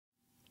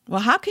Well,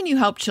 how can you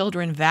help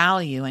children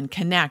value and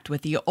connect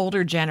with the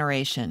older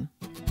generation?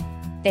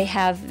 They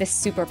have this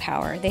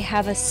superpower. They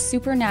have a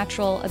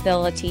supernatural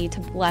ability to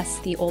bless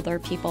the older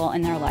people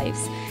in their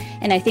lives.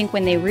 And I think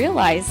when they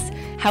realize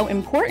how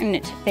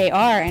important they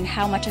are and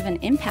how much of an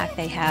impact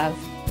they have,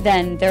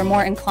 then they're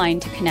more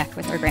inclined to connect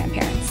with their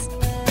grandparents.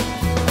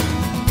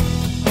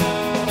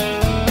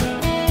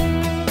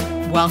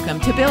 Welcome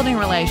to Building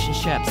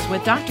Relationships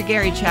with Dr.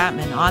 Gary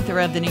Chapman, author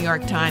of the New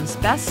York Times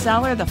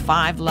bestseller, The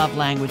 5 Love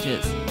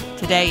Languages.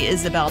 Today,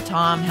 Isabel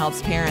Tom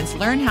helps parents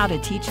learn how to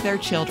teach their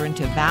children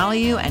to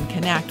value and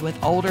connect with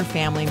older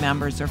family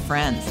members or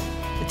friends.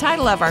 The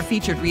title of our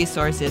featured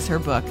resource is her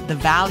book, The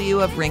Value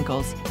of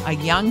Wrinkles, a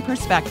young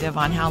perspective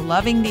on how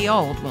loving the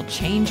old will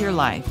change your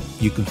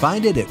life. You can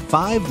find it at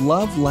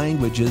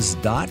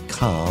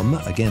 5lovelanguages.com.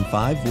 Again,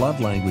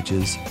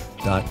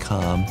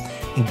 5lovelanguages.com.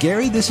 And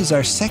Gary, this is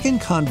our second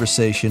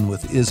conversation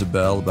with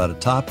Isabel about a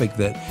topic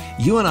that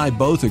you and I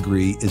both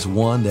agree is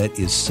one that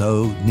is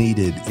so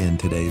needed in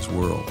today's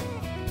world.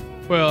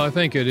 Well, I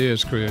think it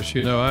is, Chris.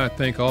 I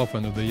think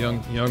often of the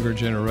younger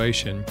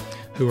generation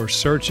who are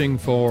searching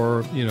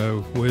for,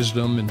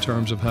 wisdom in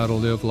terms of how to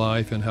live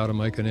life and how to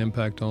make an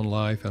impact on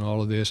life and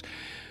all of this.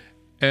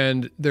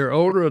 And there are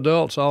older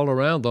adults all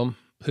around them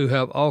who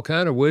have all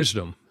kind of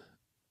wisdom,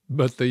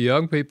 but the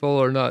young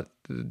people are not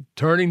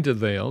turning to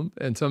them,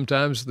 and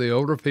sometimes the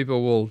older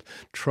people will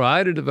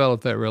try to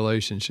develop that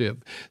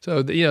relationship.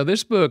 So,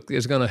 this book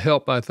is going to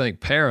help, I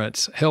think,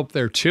 parents help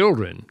their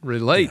children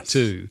relate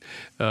to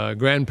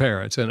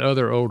grandparents and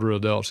other older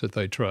adults that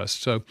they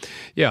trust. So,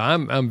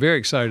 I'm very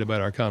excited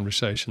about our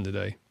conversation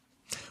today.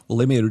 Well,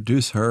 let me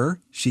introduce her.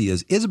 She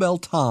is Isabel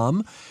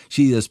Tom.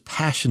 She is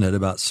passionate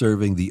about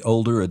serving the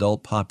older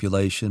adult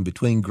population.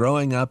 Between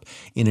growing up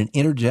in an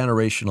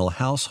intergenerational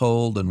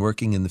household and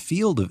working in the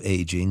field of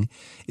aging,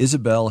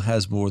 Isabel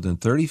has more than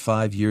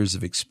 35 years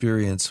of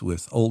experience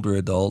with older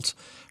adults.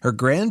 Her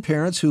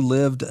grandparents, who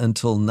lived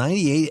until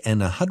 98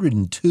 and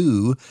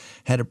 102,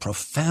 had a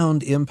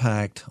profound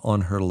impact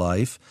on her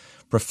life.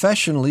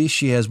 Professionally,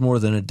 she has more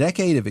than a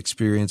decade of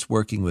experience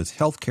working with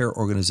healthcare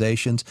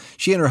organizations.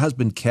 She and her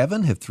husband,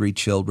 Kevin, have 3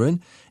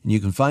 children, and you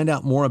can find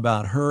out more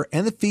about her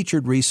and the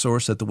featured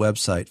resource at the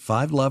website,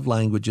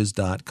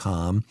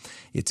 5lovelanguages.com.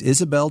 It's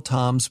Isabel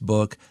Tom's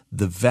book,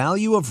 The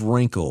Value of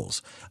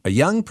Wrinkles, a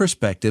young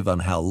perspective on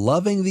how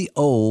loving the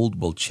old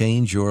will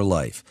change your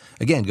life.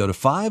 Again, go to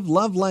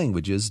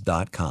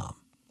 5lovelanguages.com.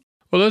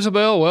 Well,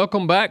 Isabel,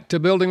 welcome back to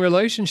Building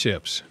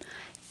Relationships.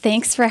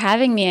 Thanks for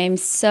having me. I'm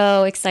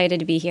so excited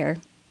to be here.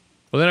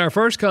 Well, in our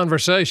first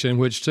conversation,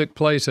 which took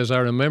place, as I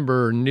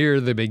remember,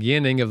 near the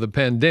beginning of the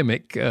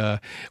pandemic,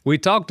 we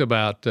talked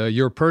about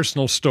your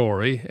personal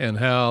story and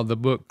how the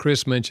book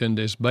Chris mentioned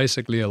is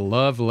basically a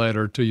love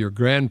letter to your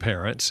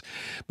grandparents.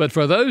 But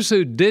for those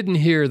who didn't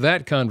hear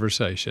that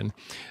conversation,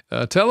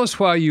 tell us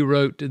why you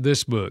wrote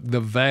this book, The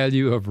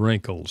Value of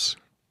Wrinkles.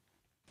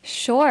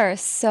 Sure.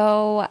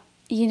 So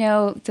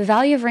The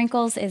Value of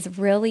Wrinkles is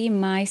really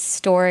my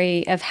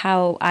story of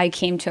how I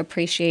came to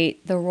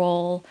appreciate the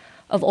role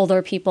of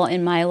older people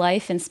in my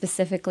life, and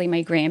specifically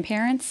my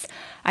grandparents.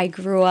 I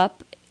grew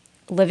up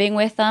living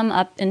with them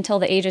up until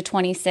the age of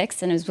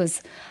 26 and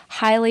was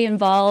highly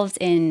involved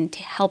in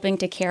helping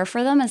to care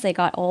for them as they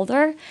got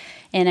older.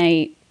 And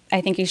I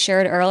think you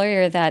shared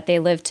earlier that they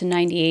lived to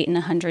 98 and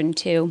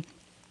 102.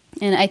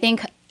 And I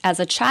think as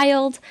a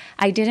child,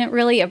 I didn't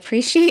really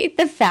appreciate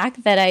the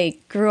fact that I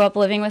grew up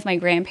living with my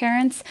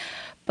grandparents,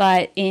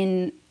 but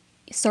in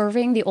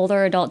serving the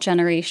older adult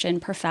generation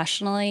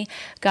professionally,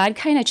 God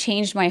kind of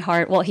changed my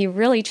heart. Well, He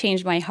really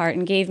changed my heart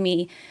and gave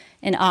me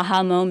an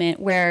aha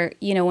moment where,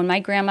 when my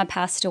grandma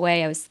passed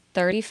away, I was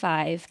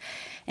 35,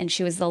 and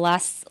she was the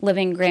last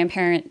living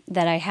grandparent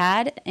that I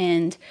had.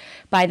 And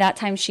by that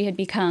time, she had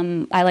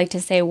become, I like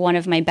to say, one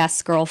of my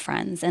best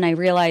girlfriends. And I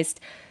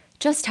realized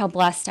just how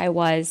blessed I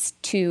was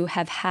to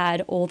have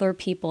had older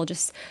people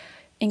just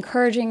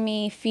encouraging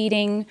me,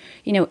 feeding,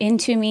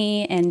 into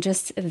me, and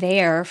just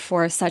there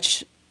for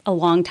such a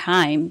long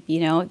time.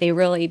 They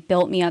really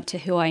built me up to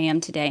who I am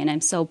today, and I'm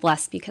so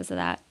blessed because of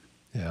that.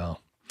 Yeah.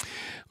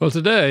 Well,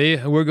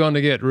 today we're going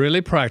to get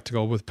really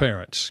practical with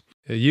parents.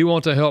 You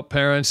want to help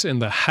parents in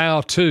the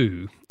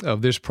how-to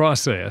of this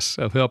process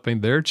of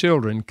helping their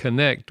children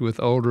connect with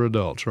older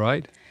adults,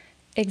 right?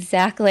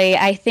 Exactly.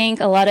 I think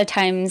a lot of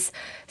times,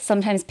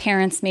 sometimes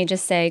parents may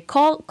just say,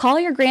 call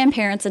your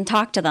grandparents and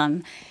talk to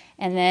them.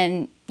 And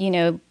then,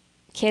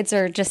 kids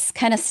are just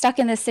kind of stuck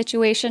in this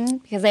situation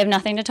because they have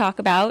nothing to talk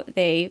about.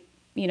 They,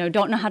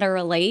 don't know how to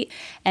relate,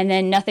 and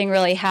then nothing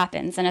really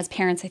happens. And as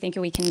parents, I think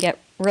we can get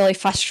really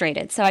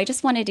frustrated. So I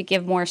just wanted to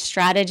give more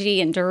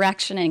strategy and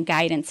direction and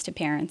guidance to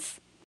parents.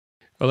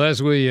 Well,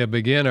 as we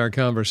begin our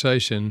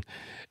conversation,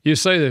 you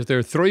say that there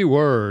are 3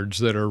 words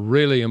that are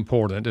really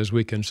important as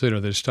we consider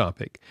this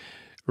topic: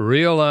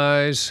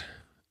 realize,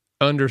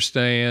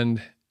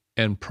 understand,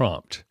 and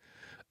prompt.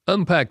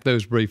 Unpack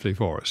those briefly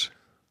for us.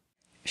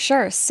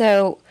 Sure.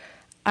 So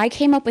I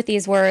came up with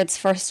these words,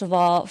 first of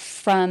all,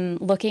 from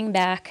looking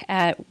back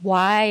at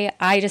why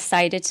I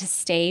decided to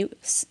stay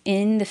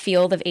in the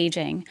field of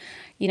aging.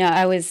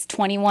 I was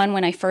 21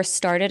 when I first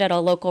started at a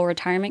local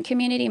retirement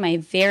community, my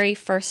very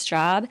first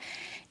job,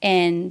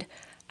 and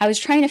I was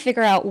trying to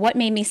figure out what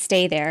made me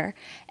stay there.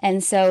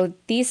 And so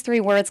these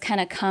three words kind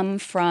of come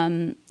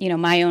from,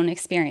 my own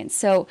experience.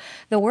 So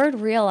the word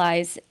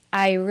realize,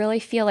 I really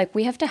feel like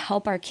we have to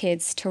help our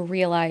kids to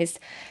realize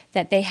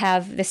that they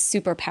have this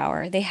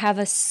superpower. They have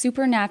a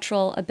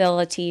supernatural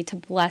ability to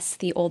bless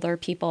the older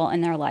people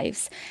in their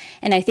lives.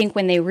 And I think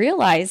when they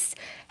realize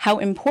how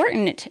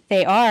important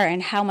they are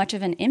and how much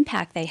of an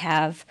impact they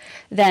have,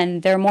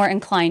 then they're more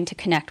inclined to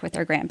connect with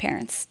their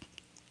grandparents.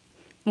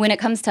 When it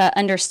comes to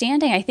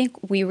understanding, I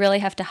think we really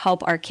have to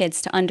help our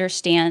kids to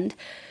understand,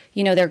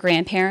 their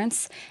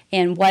grandparents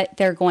and what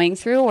they're going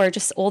through, or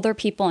just older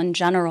people in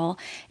general.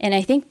 And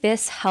I think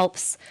this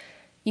helps,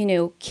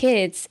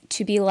 kids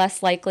to be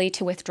less likely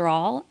to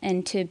withdraw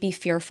and to be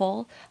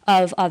fearful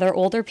of other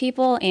older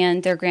people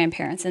and their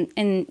grandparents. And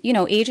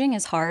aging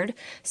is hard.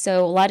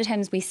 So a lot of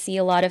times we see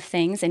a lot of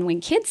things, and when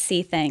kids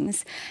see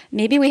things,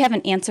 maybe we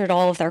haven't answered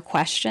all of their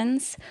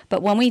questions.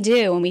 But when we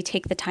do, and we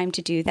take the time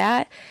to do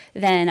that,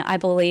 then I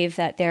believe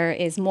that there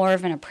is more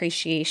of an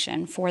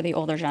appreciation for the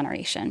older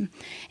generation.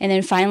 And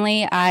then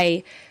finally,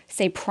 I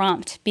say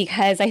prompt,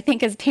 because I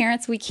think as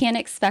parents, we can't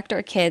expect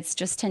our kids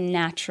just to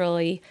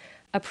naturally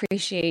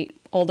appreciate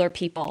older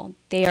people.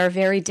 They are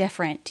very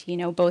different,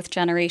 both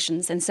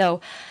generations. And so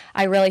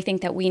I really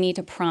think that we need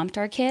to prompt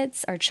our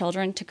kids, our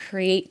children, to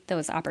create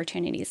those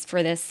opportunities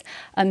for this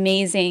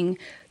amazing,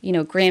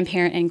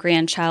 grandparent and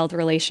grandchild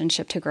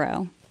relationship to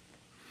grow.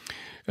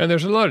 And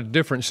there's a lot of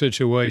different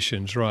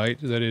situations, right?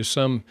 That is,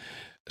 some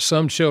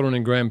children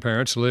and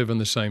grandparents live in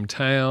the same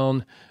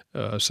town.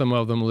 Some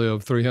of them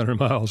live 300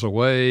 miles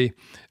away.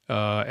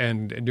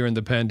 And during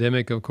the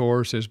pandemic, of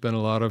course, there's been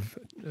a lot of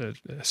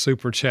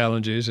super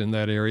challenges in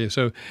that area.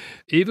 So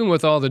even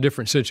with all the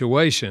different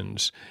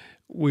situations,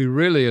 we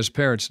really, as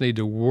parents, need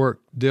to work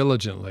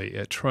diligently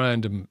at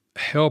trying to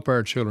help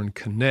our children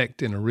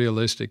connect in a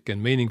realistic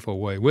and meaningful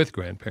way with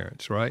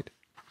grandparents, right?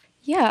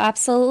 Yeah,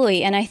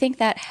 absolutely. And I think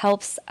that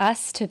helps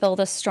us to build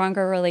a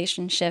stronger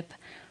relationship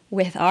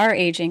with our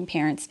aging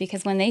parents,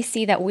 because when they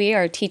see that we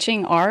are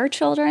teaching our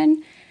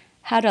children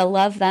how to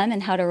love them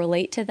and how to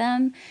relate to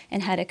them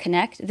and how to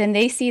connect, then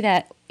they see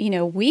that,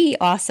 we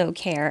also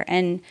care.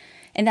 And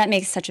that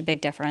makes such a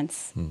big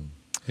difference.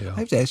 Yeah. I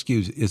have to ask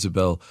you,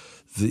 Isabel,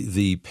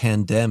 the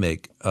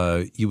pandemic,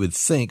 you would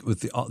think with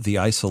the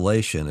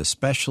isolation,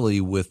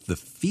 especially with the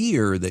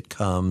fear that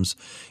comes,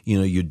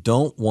 you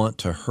don't want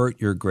to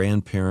hurt your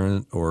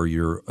grandparent or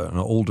an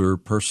older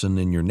person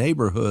in your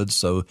neighborhood,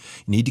 so you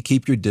need to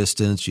keep your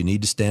distance, you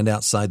need to stand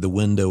outside the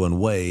window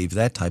and wave,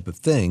 that type of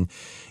thing.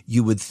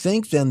 You would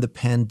think then the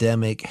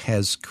pandemic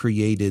has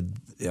created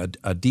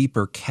a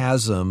deeper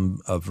chasm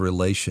of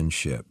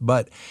relationship.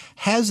 But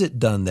has it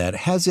done that?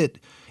 Has it,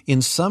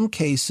 in some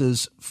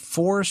cases,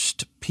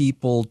 forced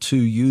people to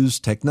use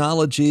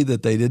technology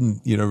that they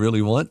didn't,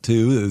 really want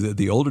to,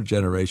 the older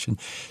generation,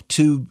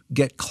 to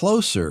get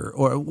closer?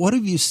 Or what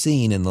have you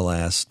seen in the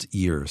last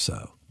year or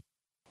so?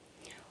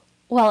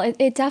 Well,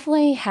 it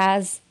definitely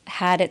has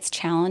had its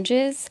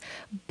challenges,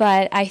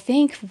 but I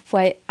think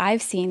what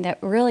I've seen that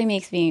really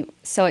makes me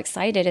so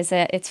excited is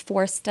that it's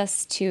forced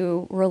us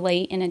to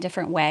relate in a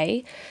different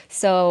way.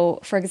 So,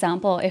 for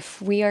example,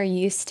 if we are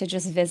used to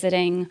just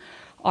visiting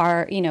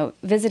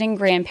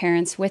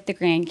grandparents with the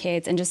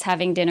grandkids and just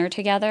having dinner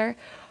together,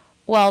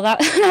 well,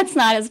 that's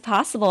not as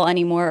possible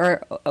anymore,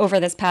 or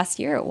over this past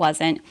year it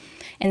wasn't.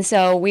 And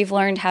so we've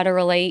learned how to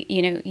relate,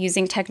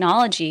 using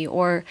technology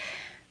or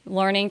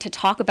learning to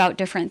talk about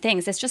different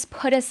things. It's just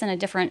put us in a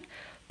different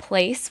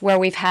place where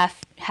we've have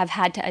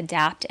had to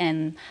adapt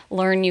and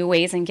learn new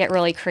ways and get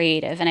really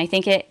creative. And I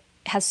think it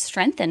has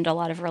strengthened a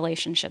lot of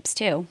relationships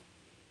too.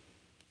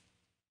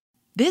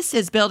 This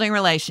is Building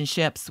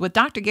Relationships with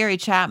Dr. Gary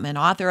Chapman,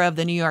 author of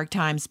the New York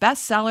Times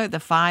bestseller, The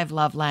 5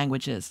 Love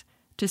Languages.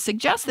 To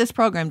suggest this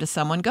program to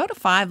someone, go to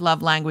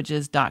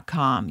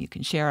 5lovelanguages.com. You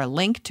can share a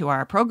link to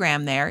our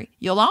program there.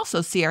 You'll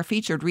also see our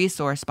featured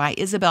resource by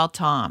Isabel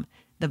Tom,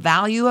 The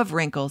Value of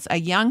Wrinkles, a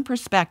Young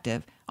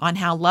Perspective on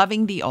How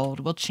Loving the Old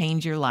Will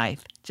Change Your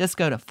Life. Just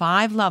go to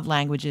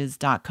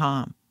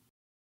 5lovelanguages.com.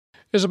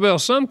 Isabel,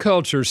 some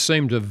cultures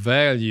seem to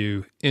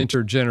value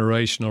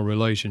intergenerational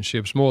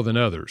relationships more than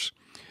others.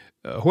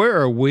 Where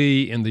are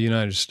we in the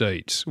United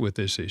States with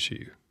this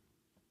issue?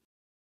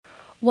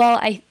 Well,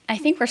 I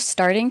think we're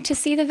starting to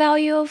see the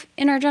value of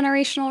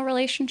intergenerational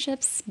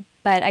relationships,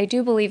 but I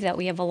do believe that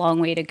we have a long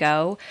way to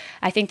go.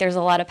 I think there's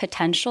a lot of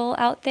potential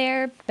out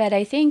there, but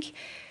I think,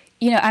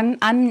 I'm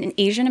an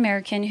Asian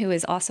American who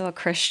is also a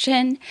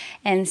Christian,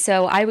 and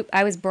so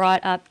I was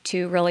brought up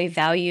to really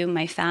value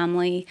my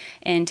family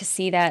and to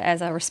see that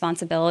as a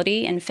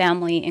responsibility, and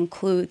family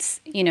includes,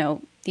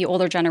 the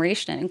older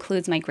generation. It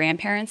includes my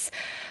grandparents.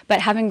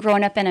 But having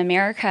grown up in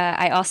America,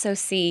 I also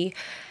see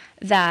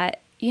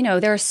that,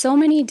 there are so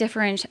many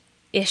different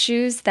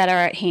issues that are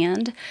at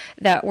hand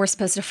that we're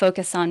supposed to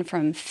focus on,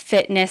 from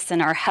fitness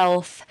and our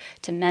health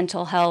to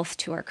mental health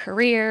to our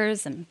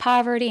careers and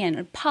poverty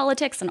and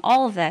politics and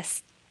all of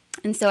this.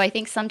 And so I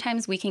think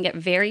sometimes we can get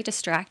very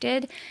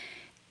distracted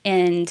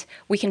and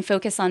we can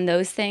focus on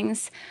those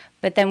things,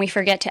 but then we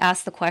forget to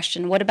ask the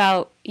question, what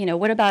about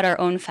our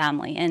own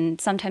family?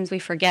 And sometimes we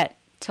forget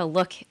to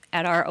look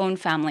at our own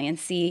family and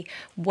see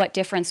what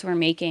difference we're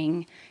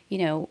making,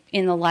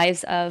 in the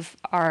lives of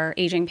our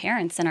aging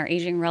parents and our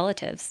aging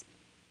relatives.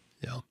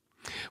 Yeah.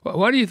 Well,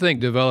 why do you think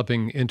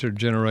developing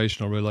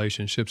intergenerational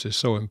relationships is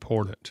so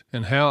important?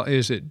 And how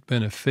is it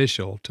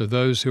beneficial to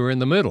those who are in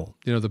the middle,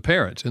 the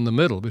parents in the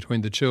middle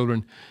between the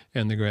children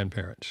and the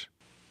grandparents?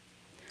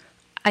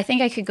 I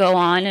think I could go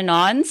on and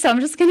on, so I'm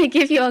just going to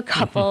give you a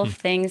couple of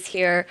things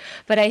here.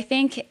 But I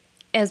think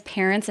as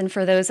parents, and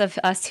for those of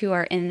us who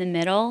are in the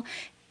middle,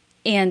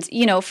 and,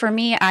 for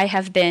me, I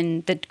have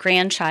been the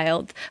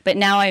grandchild, but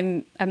now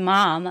I'm a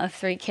mom of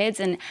 3 kids.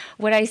 And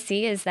what I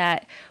see is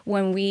that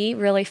when we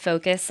really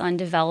focus on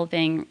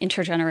developing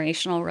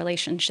intergenerational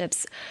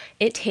relationships,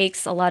 it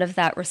takes a lot of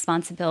that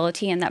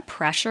responsibility and that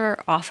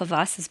pressure off of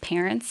us as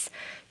parents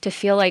to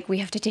feel like we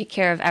have to take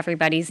care of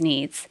everybody's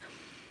needs.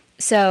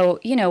 So,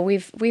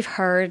 we've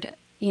heard,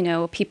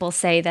 people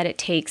say that it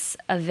takes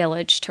a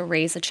village to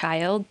raise a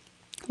child.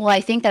 Well, I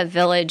think that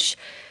village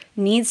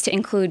needs to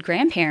include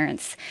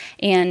grandparents,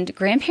 and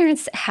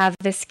grandparents have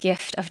this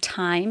gift of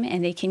time,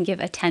 and they can give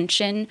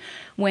attention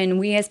when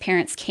we as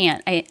parents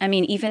can't. I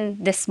mean,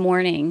 even this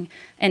morning,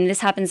 and this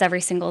happens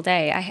every single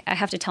day, I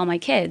have to tell my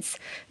kids,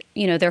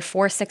 they're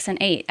 4, 6, and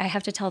 8. I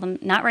have to tell them,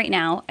 not right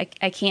now.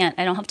 I can't.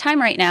 I don't have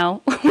time right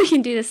now. We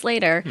can do this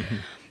later. Mm-hmm.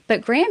 But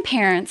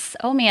grandparents,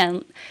 oh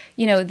man,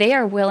 they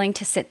are willing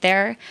to sit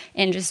there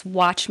and just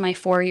watch my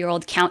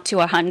 4-year-old count to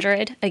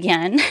 100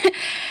 again.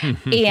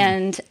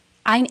 And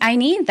I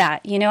need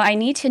that. I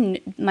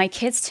need my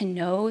kids to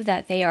know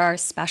that they are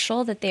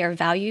special, that they are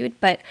valued.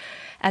 But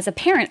as a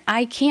parent,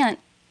 I can't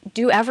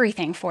do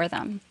everything for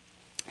them.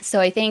 So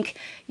I think,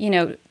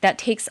 that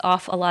takes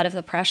off a lot of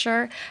the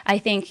pressure. I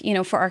think,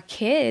 for our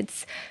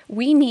kids,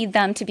 we need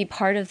them to be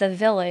part of the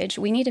village.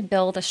 We need to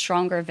build a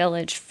stronger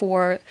village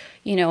for,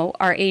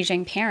 our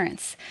aging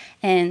parents.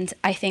 And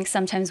I think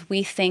sometimes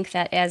we think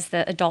that as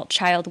the adult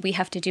child, we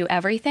have to do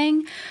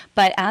everything.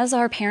 But as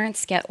our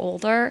parents get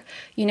older,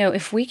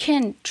 if we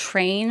can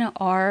train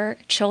our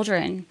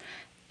children,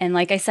 and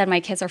like I said, my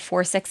kids are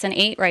 4, 6, and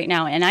 8 right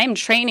now, and I'm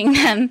training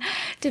them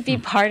to be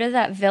part of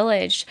that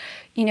village,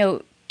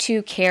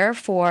 to care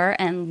for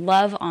and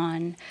love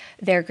on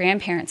their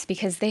grandparents,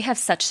 because they have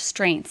such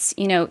strengths.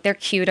 They're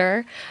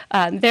cuter.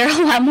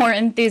 They're a lot more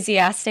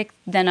enthusiastic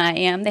than I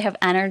am. They have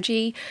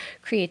energy,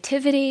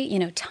 creativity,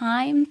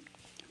 time.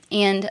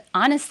 And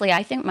honestly,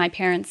 I think my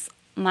parents,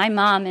 my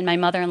mom and my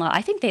mother-in-law,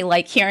 I think they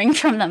like hearing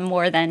from them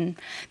more than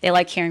they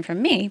like hearing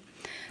from me.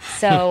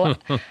 So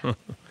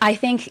I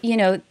think,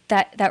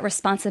 that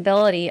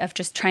responsibility of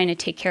just trying to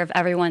take care of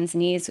everyone's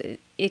needs,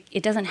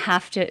 it doesn't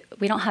have to,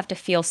 we don't have to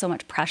feel so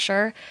much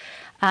pressure.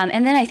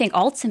 And then I think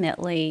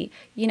ultimately,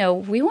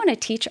 we want to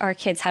teach our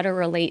kids how to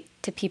relate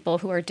to people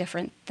who are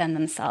different than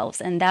themselves.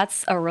 And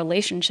that's a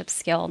relationship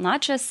skill,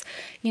 not just,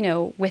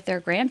 with their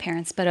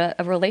grandparents, but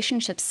a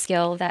relationship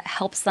skill that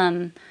helps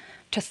them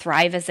to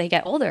thrive as they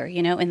get older,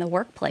 in the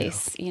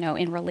workplace,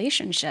 in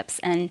relationships.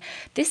 And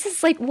this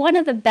is like one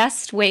of the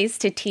best ways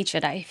to teach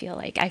it, I feel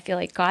like. I feel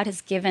like God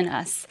has given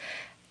us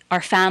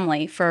our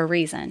family for a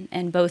reason,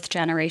 and both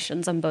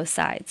generations on both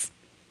sides.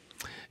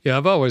 Yeah,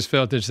 I've always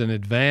felt it's an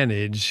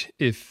advantage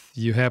if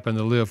you happen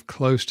to live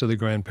close to the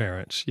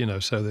grandparents,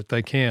 so that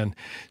they can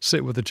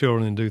sit with the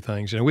children and do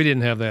things. We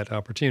didn't have that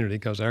opportunity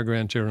because our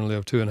grandchildren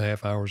live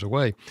 2.5 hours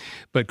away.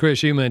 But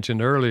Chris, you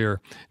mentioned earlier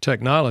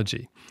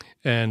technology.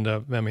 And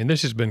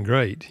this has been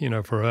great,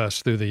 for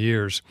us through the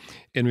years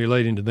in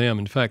relating to them.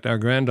 In fact, our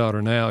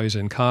granddaughter now is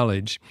in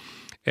college,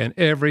 and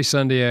every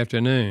Sunday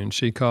afternoon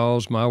she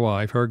calls my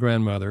wife, her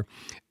grandmother,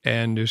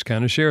 and just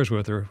kind of shares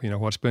with her,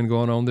 what's been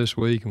going on this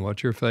week and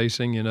what you're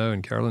facing,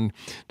 and Carolyn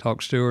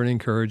talks to her and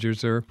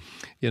encourages her,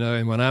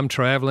 and when I'm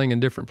traveling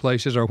in different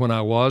places, or when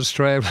I was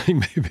traveling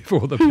maybe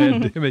before the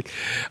pandemic,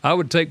 I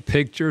would take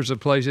pictures of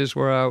places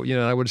where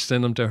I would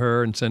send them to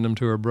her and send them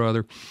to her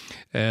brother,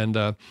 and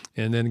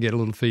then get a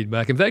little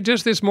feedback. In fact,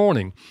 just this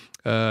morning,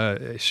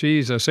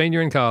 she's a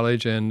senior in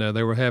college, and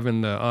they were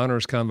having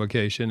honors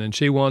convocation, and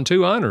she won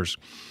 2 honors.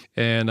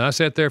 And I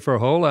sat there for a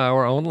whole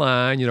hour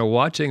online,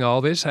 watching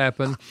all this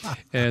happen,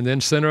 and then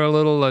sent her a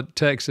little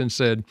text and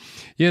said,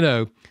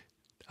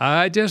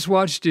 I just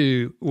watched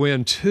you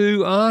win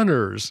 2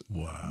 honors.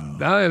 Wow.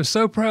 I am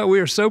so proud. We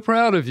are so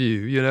proud of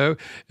you,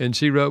 And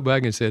she wrote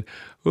back and said,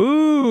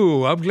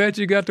 ooh, I'm glad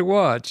you got to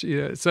watch.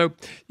 So,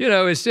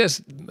 it's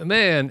just,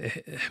 man,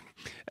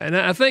 and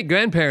I think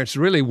grandparents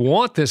really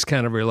want this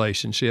kind of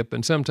relationship,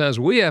 and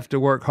sometimes we have to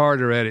work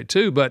harder at it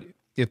too. But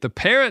if the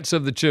parents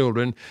of the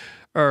children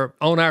are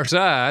on our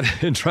side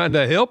and trying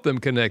to help them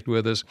connect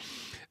with us,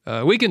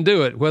 we can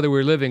do it whether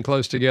we're living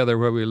close together or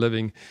whether we're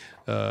living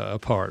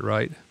apart,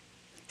 right?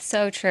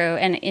 So true.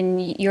 And in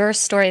your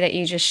story that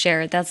you just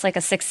shared, that's like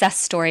a success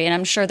story. And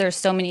I'm sure there's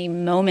so many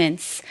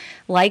moments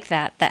like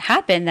that that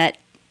happen that,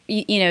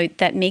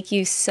 that make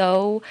you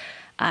so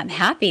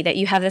happy that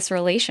you have this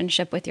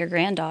relationship with your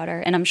granddaughter.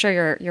 And I'm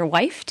sure your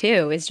wife,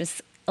 too, is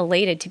just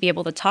elated to be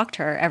able to talk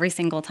to her every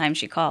single time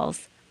she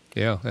calls.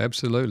 Yeah,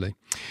 absolutely.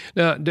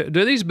 Now,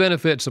 do these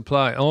benefits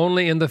apply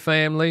only in the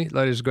family,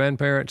 that is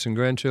grandparents and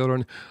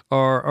grandchildren,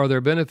 or are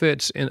there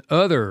benefits in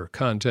other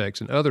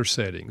contexts, in other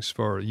settings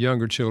for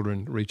younger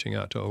children reaching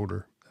out to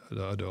older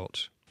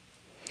adults?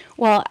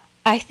 Well,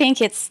 I think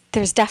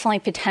there's definitely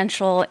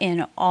potential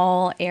in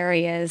all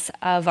areas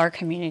of our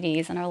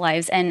communities and our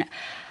lives. And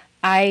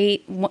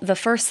the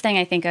first thing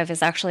I think of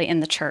is actually in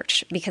the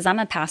church, because I'm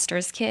a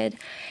pastor's kid,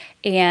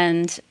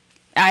 and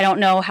I don't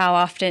know how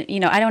often,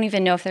 I don't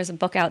even know if there's a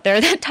book out there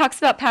that talks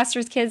about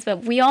pastors' kids,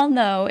 but we all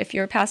know, if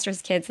you're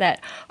pastors' kids,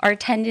 that our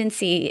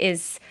tendency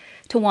is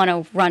to want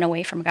to run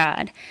away from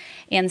God.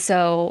 And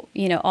so,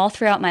 all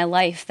throughout my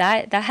life,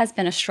 that has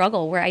been a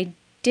struggle where I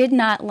did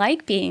not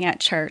like being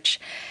at church.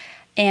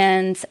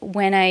 And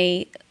when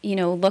I,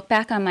 look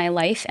back on my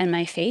life and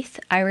my faith,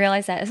 I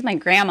realized that it's my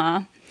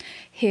grandma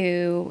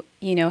who,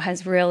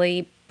 has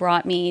really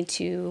brought me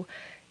to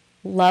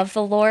love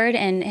the Lord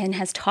and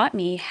has taught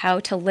me how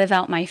to live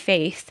out my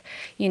faith,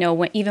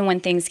 even when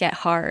things get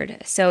hard.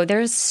 So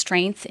there's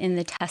strength in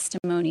the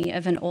testimony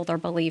of an older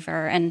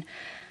believer. And,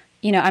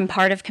 I'm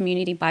part of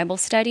Community Bible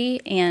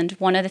Study. And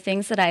one of the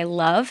things that I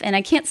love, and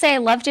I can't say I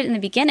loved it in the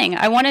beginning,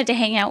 I wanted to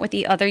hang out with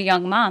the other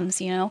young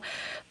moms,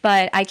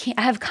 but I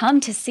have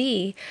come to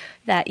see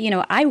that,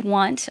 I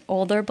want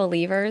older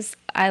believers.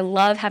 I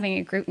love having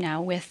a group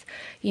now with,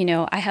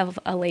 I have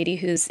a lady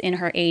who's in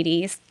her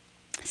 80s,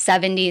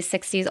 70s,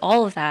 60s,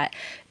 all of that.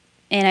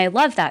 And I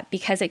love that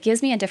because it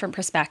gives me a different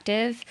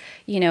perspective.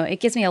 It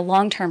gives me a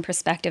long-term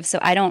perspective, so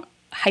I don't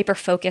hyper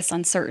focus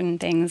on certain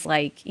things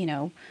like,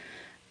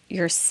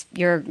 your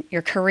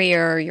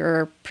career,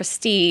 your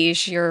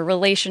prestige, your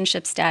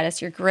relationship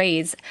status, your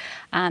grades.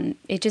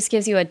 It just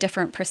gives you a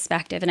different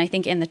perspective. And I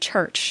think in the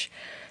church,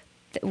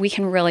 we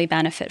can really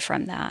benefit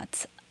from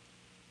that.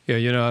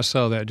 Yeah, I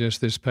saw that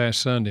just this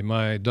past Sunday.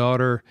 My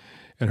daughter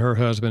and her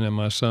husband and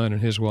my son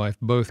and his wife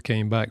both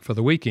came back for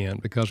the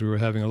weekend because we were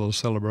having a little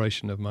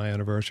celebration of my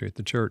anniversary at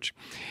the church.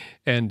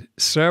 And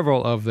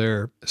several of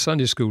their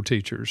Sunday school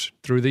teachers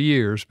through the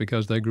years,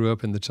 because they grew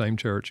up in the same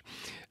church,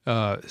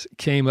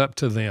 came up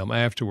to them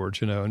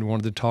afterwards, and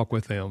wanted to talk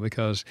with them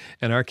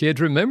and our kids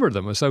remembered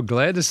them. I was so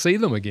glad to see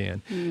them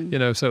again.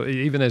 So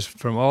even as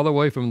from all the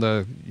way from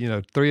the,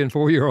 3 and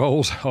 4 year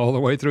olds all the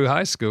way through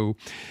high school,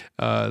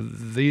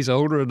 these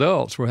older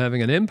adults were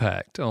having an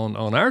impact on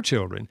our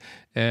children.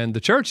 And the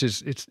church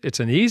it's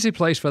an easy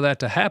place for that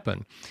to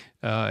happen.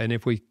 And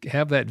if we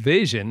have that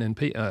vision and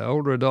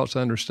older adults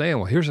understand,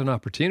 well, here's an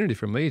opportunity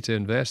for me to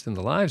invest in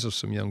the lives of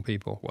some young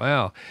people.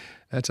 Wow,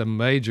 that's a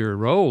major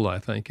role, I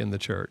think, in the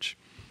church.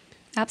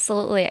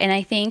 Absolutely. And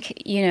I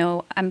think,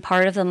 I'm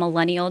part of the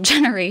millennial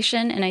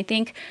generation, and I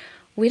think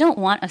we don't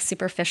want a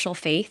superficial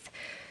faith.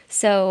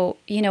 So,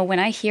 when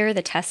I hear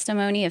the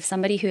testimony of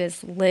somebody who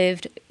has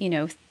lived,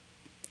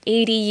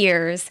 80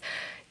 years,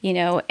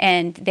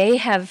 and they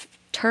have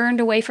turned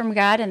away from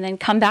God and then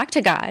come back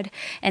to God,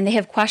 and they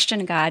have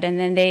questioned God, and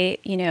then they,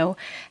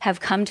 have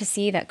come to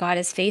see that God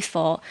is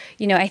faithful,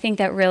 I think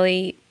that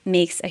really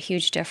makes a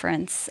huge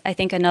difference. I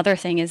think another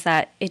thing is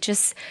that it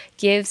just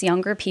gives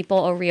younger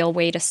people a real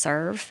way to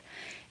serve.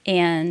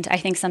 And I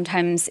think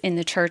sometimes in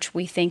the church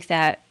we think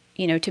that,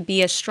 to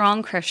be a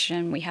strong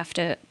Christian, we have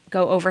to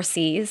go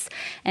overseas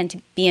and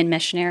to be a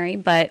missionary,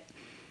 but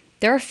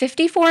there are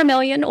 54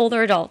 million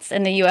older adults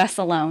in the U.S.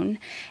 alone.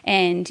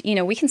 And,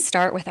 we can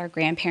start with our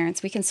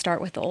grandparents. We can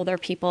start with the older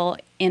people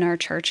in our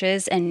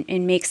churches and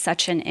make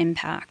such an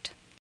impact.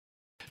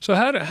 So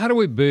how do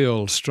we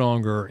build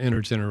stronger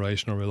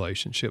intergenerational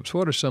relationships?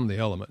 What are some of the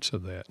elements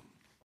of that?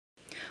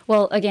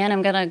 Well, again,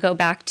 I'm going to go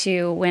back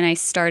to when I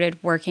started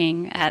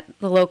working at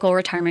the local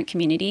retirement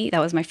community. That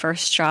was my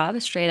first job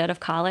straight out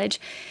of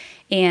college.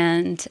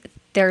 And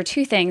there are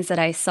two things that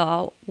I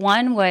saw.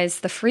 One was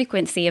the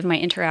frequency of my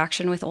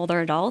interaction with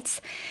older adults.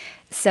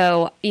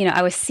 So,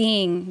 I was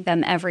seeing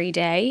them every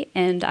day,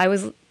 and I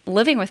was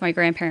living with my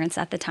grandparents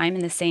at the time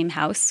in the same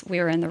house. We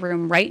were in the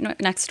room right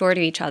next door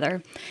to each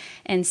other.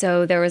 And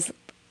so there was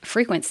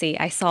frequency.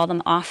 I saw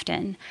them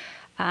often,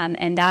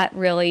 and that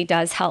really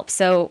does help.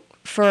 So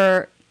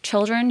for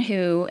children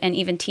and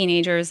even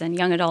teenagers and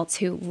young adults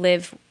who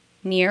live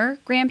near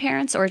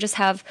grandparents or just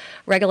have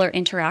regular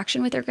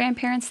interaction with their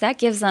grandparents, that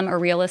gives them a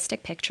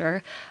realistic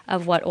picture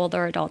of what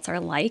older adults are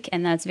like,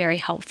 and that's very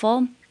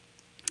helpful.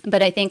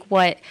 But I think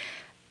what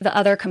the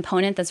other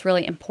component that's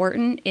really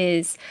important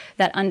is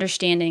that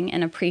understanding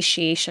and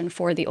appreciation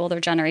for the older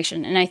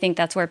generation. And I think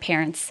that's where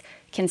parents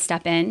can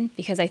step in,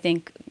 because I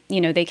think,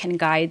 they can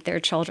guide their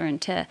children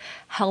to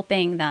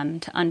helping them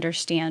to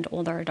understand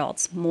older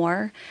adults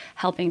more,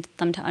 helping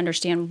them to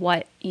understand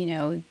what,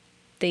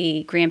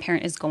 the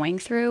grandparent is going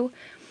through.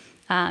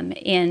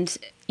 And,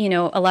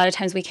 a lot of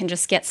times we can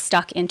just get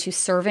stuck into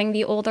serving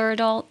the older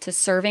adult, to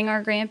serving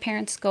our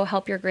grandparents. Go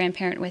help your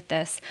grandparent with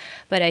this.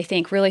 But I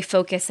think really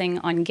focusing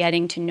on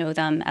getting to know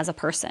them as a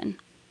person.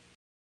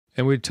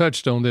 And we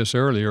touched on this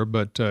earlier,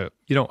 but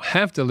you don't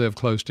have to live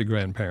close to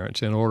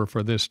grandparents in order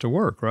for this to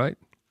work, right?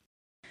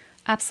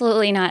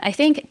 Absolutely not. I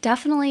think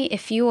definitely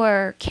if you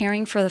are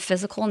caring for the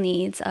physical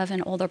needs of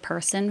an older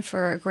person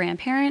for a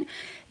grandparent,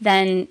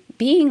 then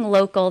being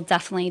local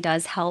definitely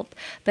does help.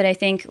 But I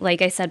think,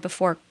 like I said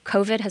before,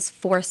 COVID has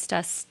forced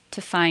us to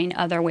find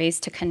other ways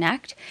to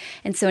connect.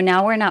 And so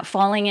now we're not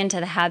falling into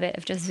the habit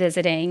of just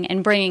visiting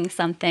and bringing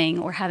something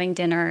or having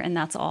dinner and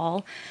that's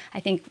all. I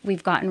think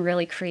we've gotten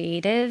really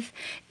creative.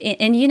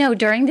 And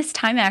during this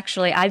time,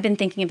 actually, I've been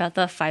thinking about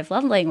the 5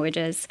 love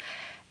languages.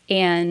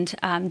 And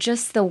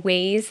just the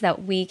ways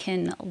that we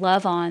can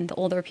love on the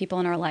older people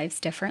in our lives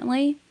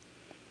differently.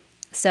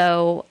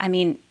 So,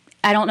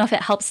 I don't know if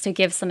it helps to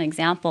give some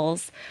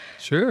examples.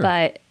 Sure.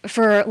 But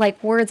for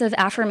words of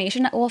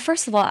affirmation, well,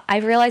 first of all, I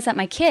realize that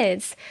my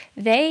kids,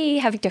 they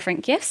have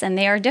different gifts and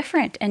they are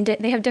different and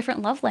they have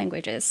different love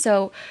languages.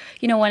 So,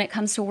 when it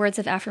comes to words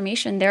of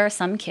affirmation, there are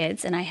some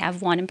kids, and I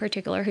have one in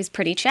particular who's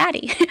pretty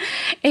chatty.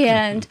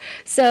 And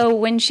so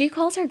when she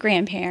calls her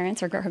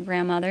grandparents or her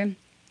grandmother,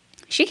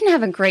 she can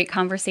have a great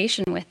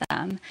conversation with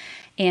them.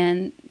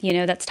 And,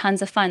 that's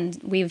tons of fun.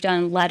 We've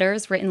done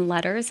written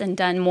letters, and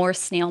done more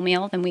snail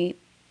mail than we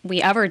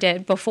ever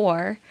did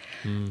before.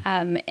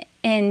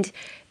 And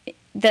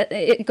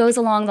it goes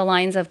along the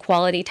lines of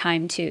quality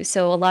time, too.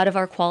 So a lot of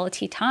our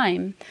quality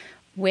time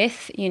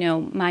with,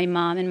 my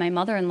mom and my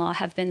mother-in-law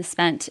have been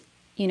spent,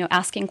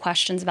 asking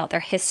questions about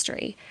their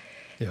history.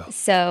 Yeah.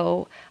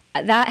 So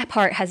that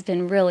part has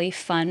been really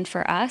fun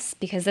for us,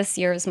 because this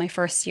year is my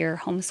first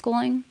year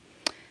homeschooling.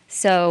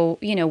 So,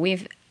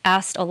 we've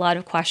asked a lot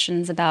of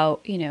questions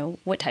about,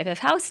 what type of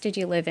house did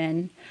you live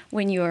in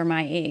when you were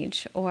my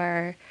age?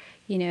 Or,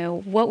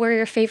 what were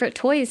your favorite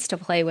toys to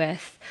play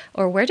with?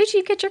 Or where did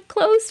you get your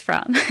clothes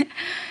from?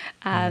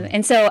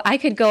 And so I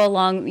could go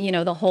along,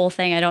 the whole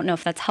thing. I don't know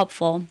if that's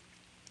helpful.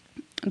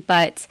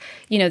 But,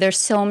 there's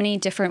so many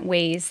different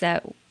ways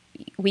that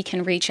we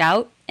can reach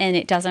out, and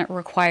it doesn't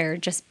require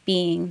just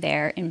being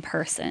there in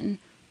person.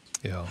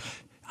 Yeah.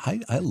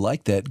 I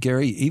like that,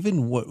 Gary.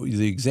 Even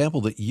the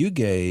example that you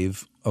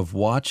gave of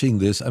watching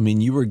this,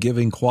 you were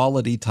giving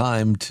quality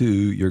time to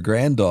your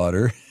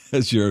granddaughter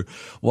as you're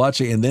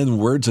watching, and then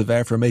words of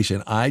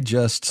affirmation. I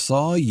just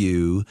saw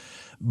you,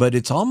 but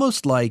it's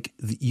almost like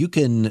you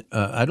can,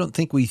 I don't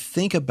think we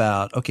think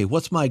about, okay,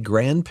 what's my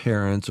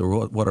grandparents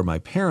or what are my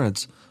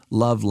parents'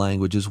 love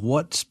languages?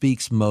 What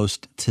speaks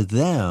most to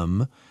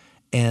them,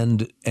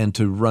 and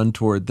to run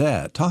toward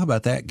that. Talk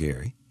about that,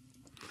 Gary.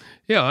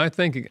 Yeah, I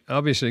think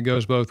obviously it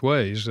goes both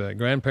ways.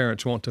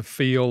 Grandparents want to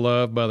feel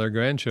loved by their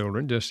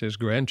grandchildren, just as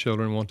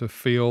grandchildren want to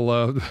feel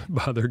loved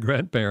by their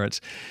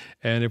grandparents.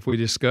 And if we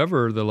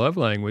discover the love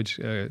language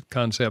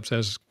concepts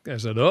as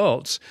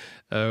adults,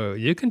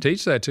 you can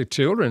teach that to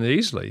children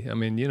easily.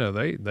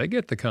 They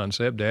get the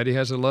concept. Daddy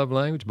has a love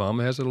language,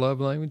 Mama has a love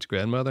language,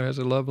 grandmother has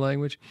a love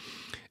language.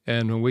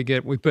 And when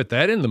we put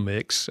that in the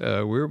mix,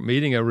 we're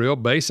meeting a real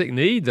basic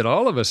need that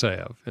all of us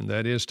have, and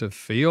that is to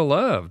feel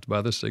loved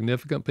by the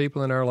significant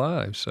people in our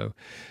lives. So,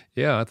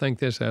 yeah, I think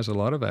this has a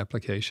lot of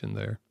application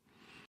there.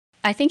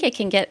 I think it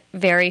can get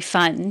very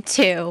fun,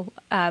 too.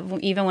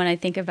 Even when I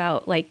think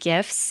about,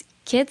 gifts,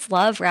 kids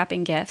love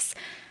wrapping gifts.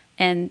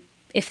 And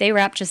if they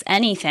wrap just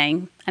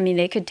anything,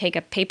 they could take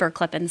a paper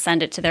clip and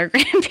send it to their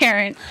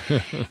grandparent,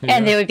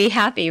 and they would be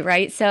happy,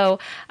 right? So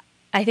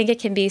I think it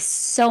can be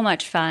so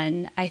much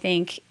fun. I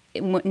think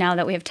now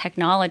that we have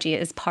technology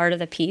as part of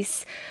the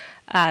piece,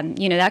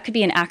 that could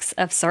be an acts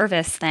of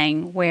service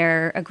thing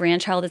where a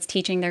grandchild is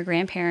teaching their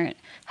grandparent,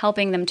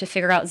 helping them to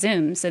figure out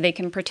Zoom so they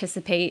can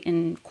participate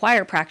in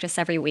choir practice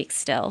every week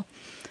still.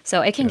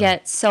 So it can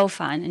get so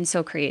fun and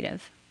so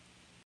creative.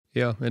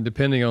 Yeah, and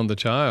depending on the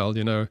child,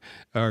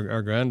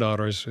 our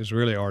granddaughter is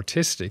really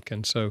artistic.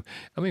 And so,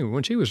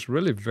 when she was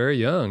really very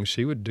young,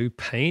 she would do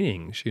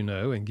paintings,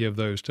 and give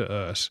those to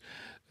us.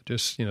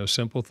 Just,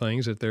 simple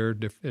things that they're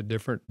at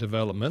different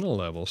developmental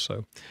levels.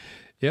 So,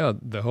 yeah,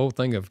 the whole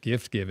thing of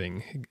gift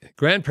giving.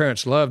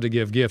 Grandparents love to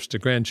give gifts to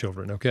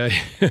grandchildren, okay?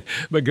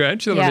 But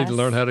grandchildren need to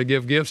learn how to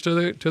give gifts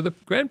to the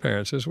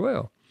grandparents as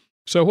well.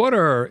 So what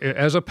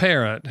as a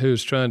parent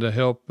who's trying to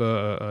help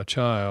a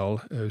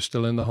child who's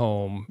still in the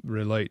home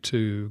relate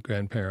to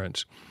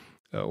grandparents,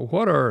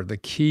 what are the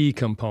key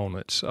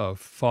components of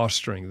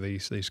fostering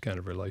these kind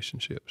of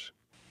relationships?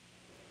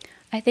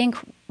 I think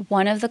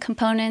one of the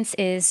components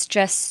is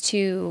just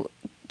to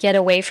get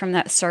away from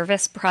that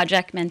service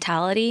project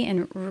mentality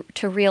and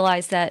to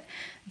realize that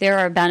there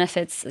are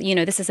benefits.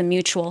 This is a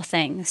mutual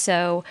thing.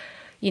 So,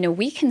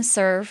 we can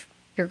serve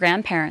your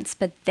grandparents,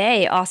 but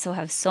they also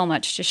have so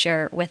much to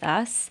share with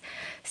us.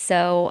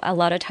 So a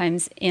lot of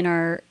times in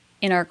our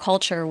in our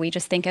culture, we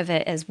just think of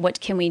it as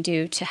what can we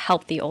do to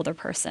help the older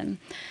person.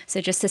 So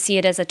just to see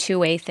it as a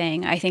two-way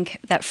thing. I think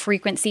that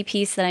frequency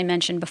piece that I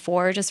mentioned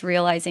before, just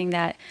realizing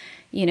that,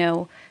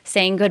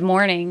 saying good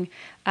morning,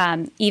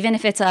 even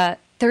if it's a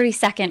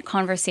 30-second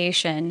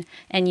conversation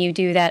and you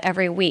do that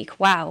every week,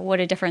 wow, what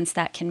a difference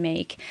that can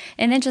make.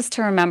 And then just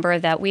to remember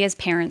that we as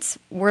parents,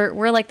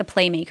 we're like the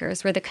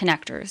playmakers, we're the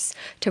connectors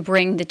to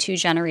bring the two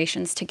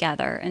generations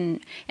together.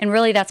 And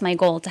really that's my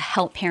goal, to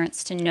help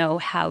parents to know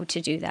how to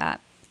do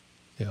that.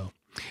 Yeah.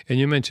 And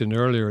you mentioned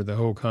earlier the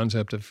whole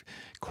concept of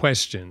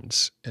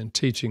questions and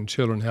teaching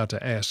children how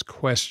to ask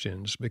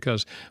questions,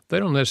 because they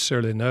don't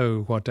necessarily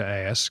know what to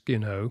ask,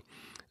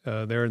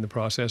 they're in the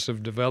process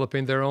of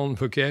developing their own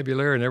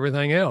vocabulary and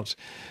everything else.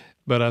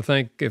 But I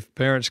think if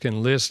parents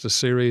can list a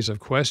series of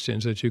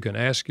questions that you can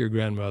ask your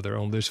grandmother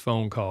on this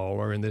phone call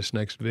or in this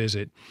next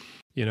visit,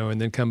 and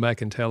then come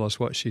back and tell us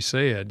what she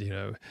said,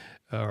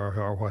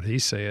 or what he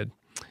said,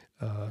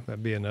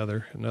 that'd be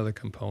another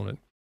component.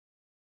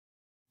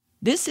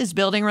 This is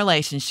Building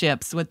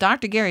Relationships with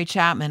Dr. Gary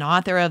Chapman,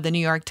 author of the New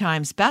York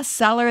Times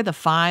bestseller, The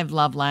 5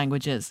 Love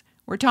Languages.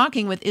 We're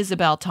talking with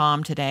Isabel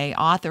Tom today,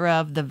 author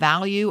of The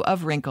Value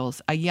of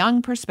Wrinkles, a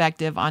young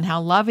perspective on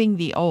how loving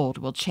the old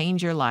will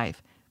change your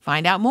life.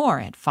 Find out more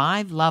at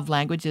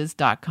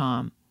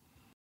 5lovelanguages.com.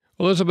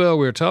 Well, Isabel,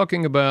 we're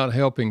talking about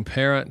helping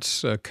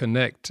parents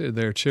connect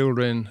their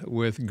children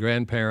with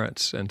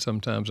grandparents and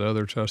sometimes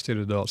other trusted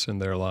adults in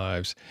their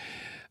lives.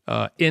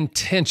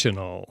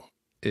 Intentional.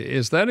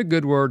 Is that a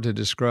good word to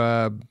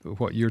describe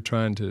what you're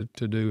trying to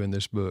do in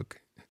this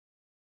book?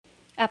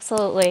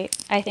 Absolutely.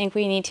 I think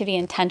we need to be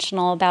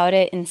intentional about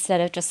it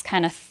instead of just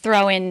kind of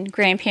throwing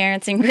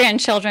grandparents and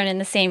grandchildren in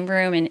the same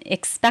room and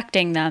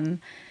expecting them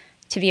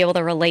to be able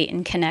to relate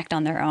and connect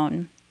on their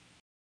own.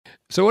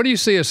 So what do you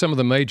see as some of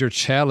the major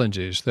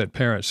challenges that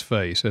parents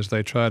face as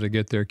they try to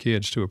get their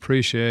kids to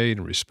appreciate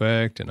and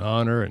respect and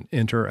honor and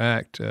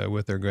interact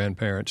with their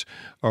grandparents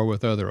or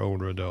with other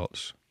older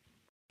adults?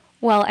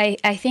 Well,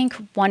 I think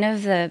one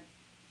of the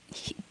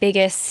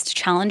biggest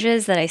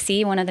challenges that I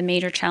see, one of the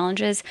major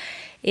challenges,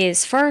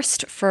 is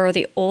first for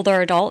the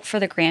older adult, for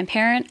the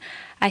grandparent.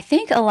 I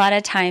think a lot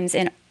of times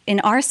in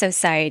our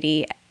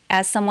society,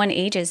 as someone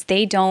ages,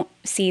 they don't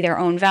see their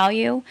own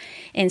value.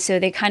 And so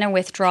they kind of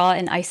withdraw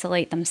and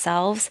isolate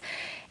themselves.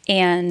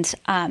 And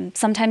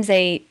sometimes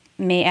they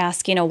may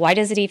ask, why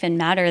does it even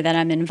matter that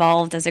I'm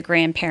involved as a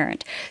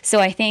grandparent? So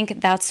I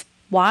think that's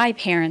why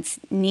parents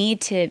need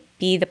to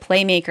be the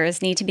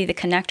playmakers, need to be the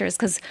connectors,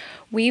 because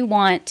we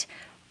want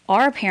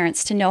our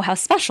parents to know how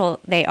special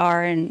they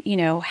are and,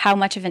 how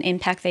much of an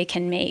impact they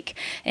can make.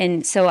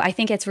 And so I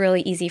think it's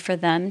really easy for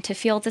them to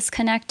feel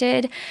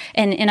disconnected.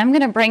 And I'm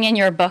going to bring in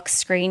your book,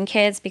 Screen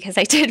Kids, because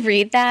I did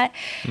read that.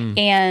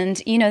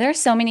 And, there's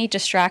so many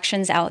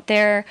distractions out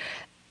there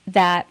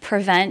that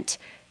prevent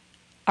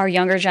our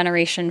younger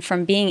generation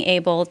from being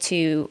able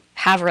to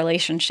have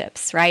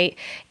relationships, right?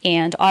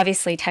 And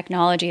obviously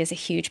technology is a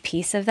huge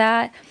piece of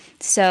that.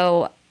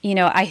 So,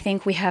 I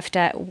think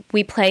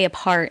we play a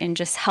part in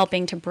just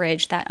helping to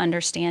bridge that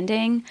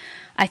understanding.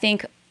 I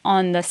think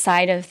on the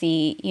side of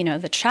the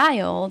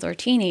child or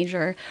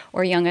teenager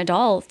or young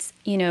adults,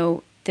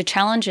 the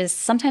challenge is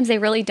sometimes they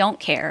really don't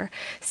care.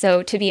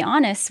 So to be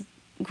honest,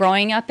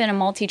 growing up in a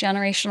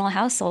multi-generational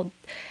household,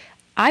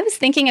 I was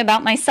thinking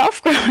about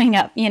myself growing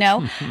up,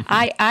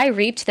 I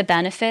reaped the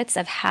benefits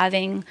of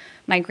having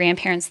my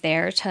grandparents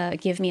there to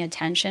give me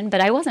attention,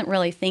 but I wasn't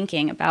really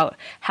thinking about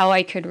how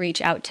I could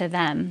reach out to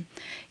them,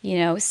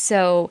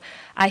 So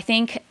I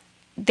think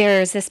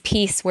there's this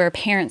piece where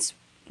parents,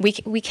 we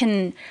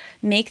can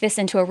make this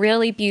into a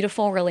really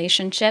beautiful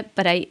relationship,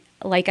 but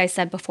like I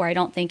said before, I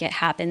don't think it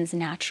happens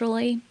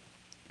naturally.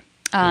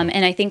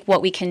 And I think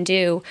what we can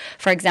do,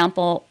 for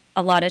example,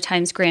 a lot of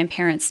times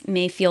grandparents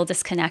may feel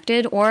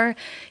disconnected or,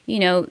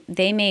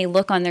 they may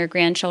look on their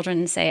grandchildren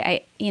and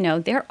say,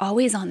 they're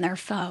always on their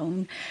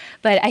phone.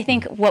 But I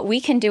think what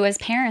we can do as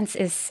parents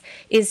is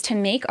to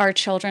make our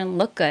children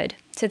look good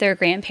to their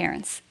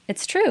grandparents.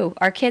 It's true.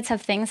 Our kids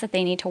have things that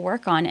they need to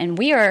work on, and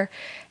we are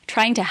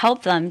trying to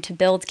help them to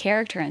build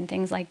character and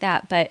things like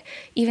that. But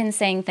even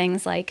saying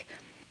things like,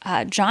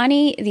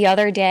 Johnny, the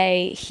other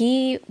day,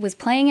 he was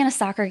playing in a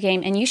soccer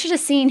game, and you should have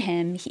seen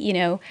him.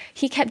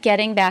 He kept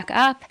getting back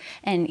up,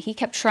 and he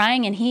kept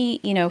trying, and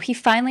he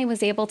finally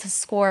was able to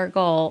score a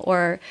goal,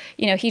 or,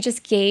 he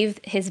just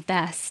gave his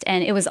best,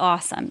 and it was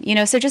awesome.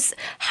 So just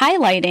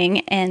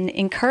highlighting and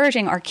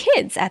encouraging our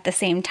kids at the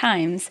same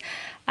times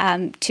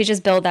to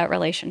just build that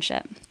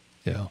relationship.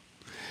 Yeah.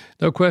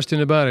 No question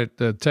about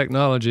it.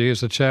 Technology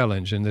is a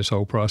challenge in this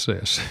whole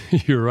process.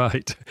 You're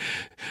right.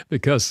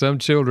 Because some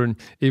children,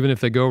 even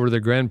if they go over to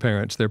their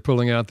grandparents, they're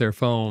pulling out their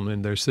phone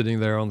and they're sitting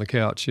there on the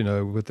couch,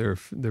 with their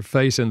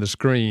face in the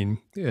screen.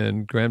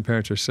 And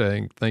grandparents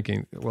are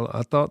thinking, well,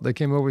 I thought they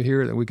came over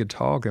here that we could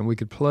talk and we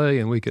could play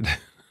and we could.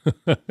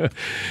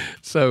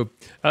 So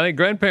I think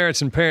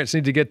grandparents and parents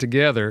need to get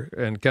together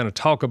and kind of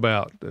talk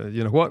about,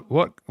 what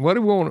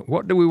do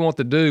we want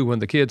to do when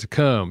the kids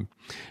come?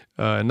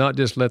 And not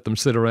just let them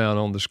sit around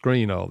on the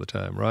screen all the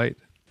time, right?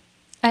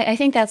 I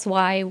think that's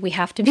why we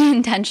have to be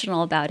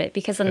intentional about it,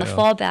 because then the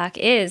fallback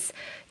is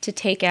to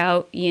take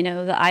out, the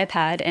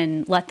iPad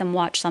and let them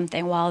watch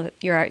something while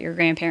you're at your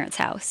grandparents'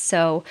 house.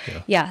 So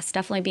yes,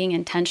 definitely being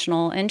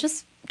intentional and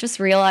just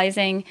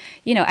realizing,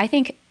 I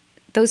think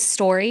those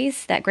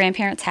stories that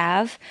grandparents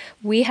have,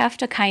 we have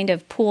to kind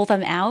of pull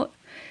them out,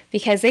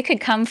 because they could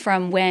come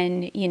from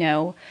when,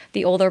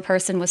 the older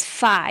person was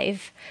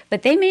 5,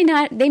 but they may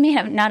not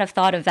have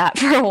thought of that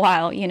for a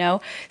while,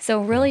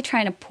 So really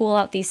trying to pull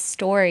out these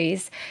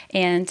stories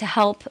and to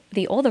help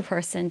the older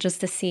person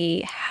just to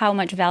see how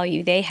much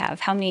value they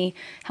have, how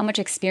much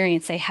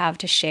experience they have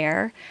to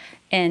share.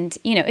 And,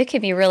 it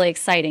could be really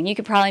exciting. You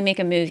could probably make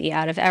a movie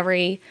out of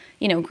every,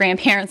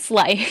 grandparent's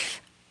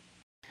life.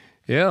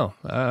 Yeah,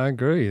 I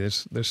agree.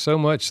 There's so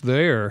much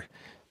there.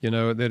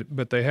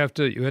 But you have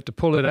to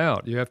pull it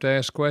out. You have to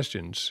ask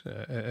questions,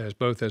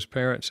 both as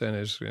parents and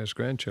as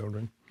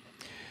grandchildren.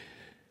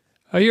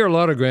 I hear a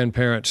lot of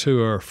grandparents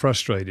who are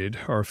frustrated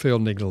or feel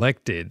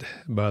neglected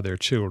by their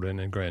children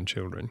and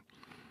grandchildren.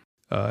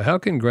 How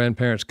can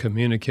grandparents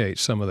communicate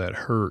some of that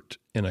hurt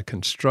in a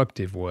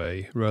constructive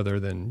way rather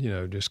than,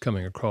 just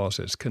coming across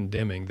as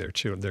condemning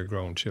their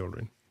grown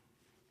children?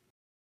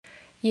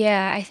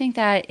 Yeah, I think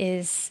that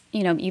is,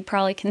 you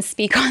probably can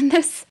speak on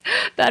this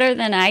better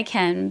than I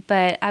can,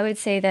 but I would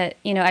say that,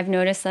 I've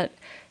noticed that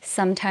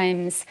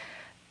sometimes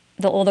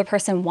the older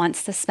person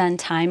wants to spend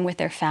time with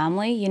their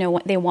family.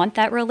 They want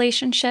that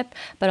relationship,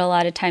 but a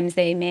lot of times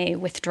they may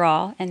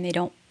withdraw and they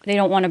don't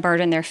want to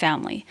burden their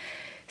family.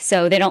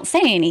 So they don't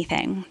say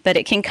anything, but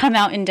it can come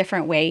out in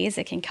different ways.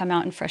 It can come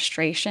out in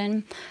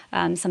frustration.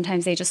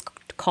 Sometimes they just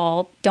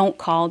don't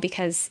call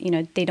because,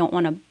 they don't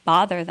want to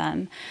bother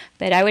them.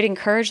 But I would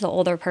encourage the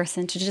older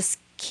person to just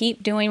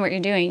keep doing what you're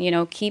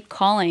doing, keep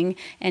calling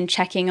and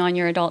checking on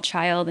your adult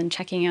child and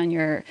checking on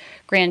your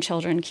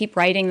grandchildren, keep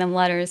writing them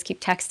letters, keep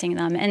texting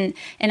them. And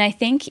I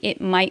think it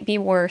might be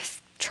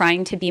worth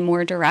trying to be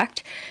more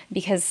direct,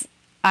 because,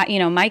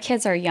 my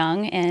kids are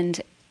young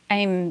and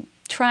I'm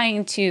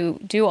trying to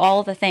do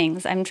all the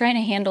things. I'm trying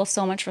to handle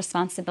so much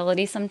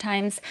responsibility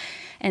sometimes.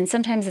 And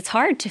sometimes it's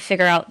hard to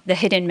figure out the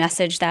hidden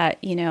message that,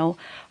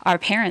 our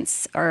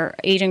parents or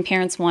aging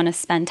parents want to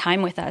spend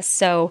time with us.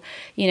 So,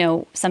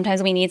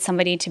 sometimes we need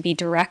somebody to be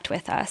direct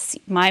with us.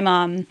 My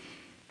mom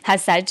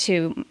has said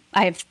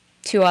I have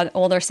 2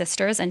 older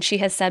sisters, and she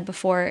has said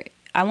before,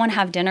 I want to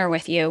have dinner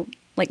with you,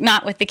 like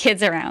not with the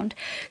kids around.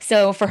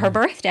 So for her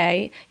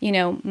birthday,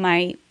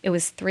 it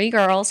was 3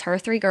 girls, her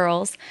 3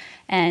 girls,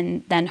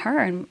 and then her,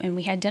 and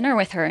we had dinner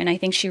with her. And I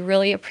think she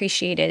really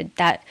appreciated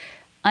that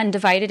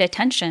undivided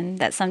attention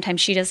that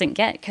sometimes she doesn't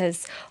get,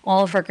 because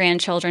all of her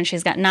grandchildren,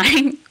 she's got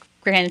 9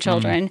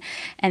 grandchildren,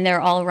 and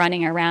they're all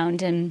running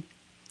around. And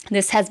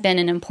this has been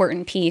an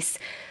important piece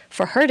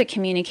for her to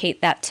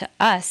communicate that to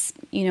us.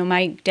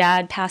 My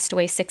dad passed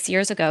away 6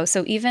 years ago.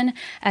 So even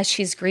as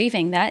she's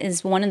grieving, that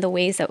is one of the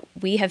ways that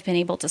we have been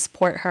able to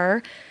support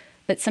her.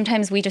 But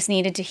sometimes we just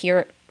needed to hear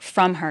it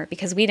from her,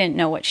 because we didn't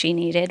know what she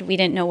needed. We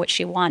didn't know what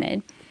she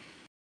wanted.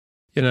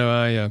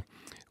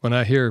 When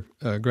I hear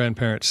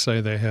grandparents say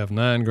they have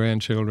 9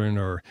 grandchildren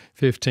or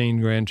 15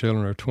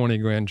 grandchildren or 20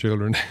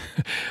 grandchildren,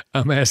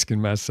 I'm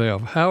asking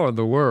myself, how in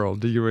the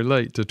world do you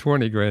relate to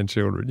 20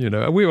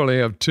 grandchildren? We only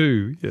have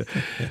 2.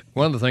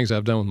 One of the things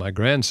I've done with my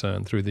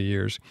grandson through the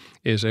years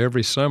is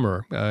every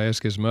summer I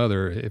ask his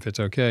mother if it's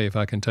okay if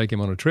I can take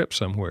him on a trip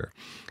somewhere.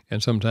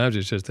 And sometimes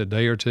it's just a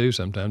day or 2.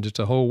 Sometimes it's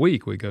a whole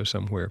week we go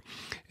somewhere.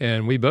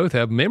 And we both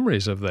have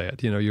memories of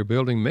that. You're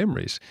building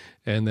memories.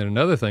 And then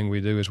another thing we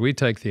do is we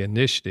take the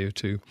initiative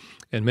to,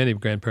 and many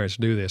grandparents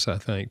do this, I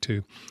think,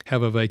 to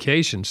have a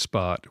vacation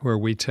spot where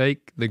we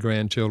take the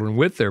grandchildren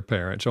with their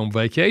parents on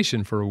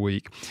vacation for a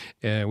week.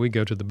 And we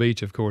go to the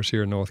beach, of course,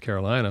 here in North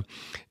Carolina.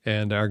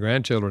 And our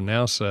grandchildren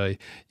now say,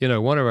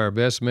 one of our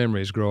best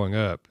memories growing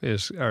up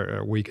is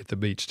our week at the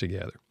beach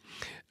together.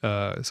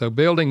 So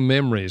building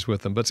memories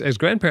with them. But as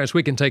grandparents,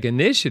 we can take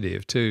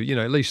initiative to,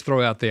 at least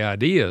throw out the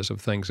ideas of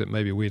things that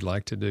maybe we'd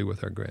like to do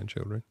with our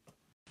grandchildren.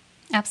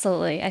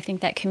 Absolutely. I think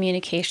that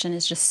communication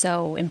is just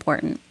so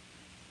important.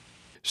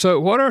 So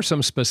what are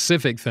some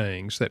specific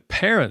things that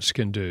parents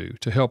can do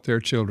to help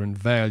their children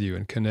value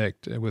and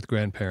connect with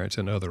grandparents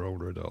and other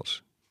older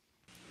adults?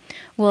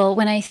 Well,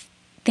 when I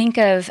think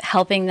of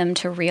helping them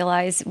to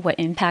realize what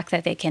impact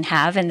that they can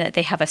have and that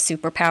they have a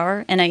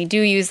superpower. And I do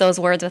use those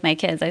words with my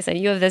kids. I said,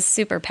 you have this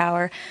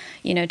superpower,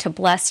 to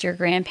bless your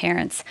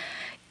grandparents.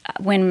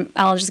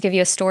 I'll just give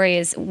you a story,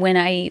 is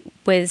when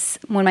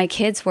my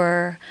kids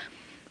were,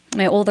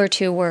 my older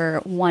 2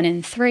 were 1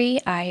 and 3.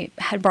 I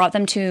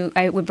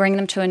would bring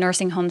them to a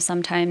nursing home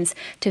sometimes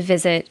to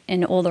visit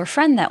an older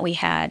friend that we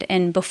had.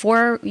 And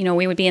before,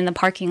 we would be in the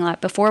parking lot.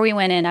 Before we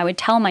went in, I would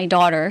tell my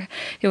daughter,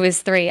 who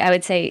was 3, I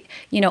would say,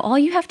 all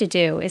you have to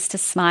do is to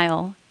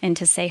smile and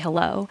to say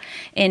hello.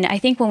 And I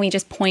think when we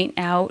just point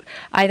out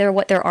either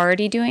what they're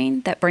already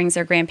doing that brings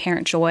their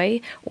grandparent joy,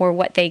 or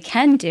what they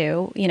can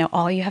do,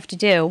 all you have to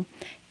do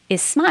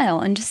is smile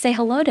and just say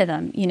hello to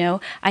them.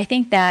 I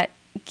think that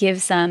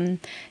gives them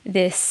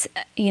this,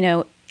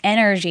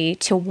 energy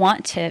to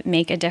want to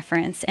make a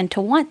difference and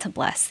to want to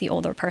bless the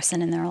older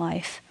person in their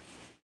life.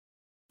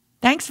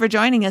 Thanks for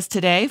joining us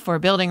today for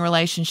Building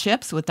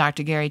Relationships with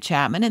Dr. Gary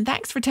Chapman, and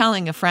thanks for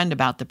telling a friend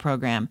about the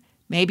program.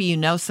 Maybe you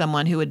know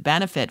someone who would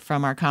benefit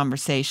from our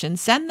conversation.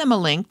 Send them a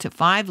link to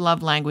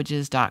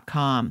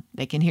 5lovelanguages.com.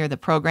 They can hear the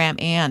program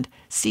and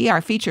see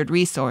our featured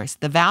resource,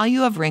 The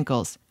Value of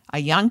Wrinkles, a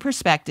young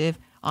perspective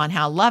on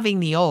how loving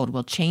the old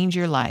will change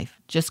your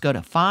life. Just go to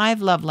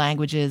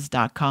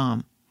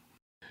 5lovelanguages.com.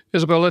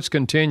 Isabel, let's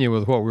continue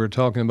with what we were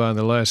talking about in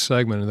the last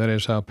segment, and that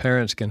is how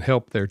parents can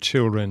help their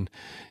children,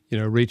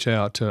 reach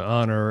out to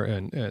honor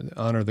and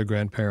honor the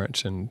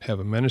grandparents and have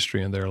a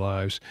ministry in their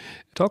lives.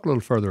 Talk a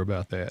little further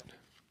about that.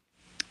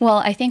 Well,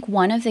 I think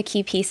one of the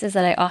key pieces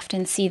that I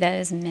often see that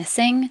is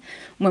missing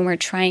when we're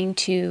trying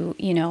to,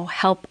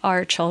 help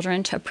our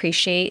children to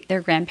appreciate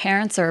their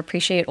grandparents or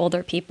appreciate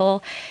older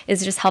people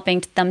is just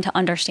helping them to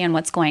understand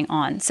what's going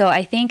on. So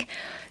I think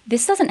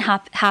this doesn't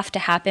have to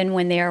happen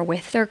when they are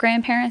with their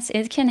grandparents.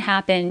 It can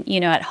happen,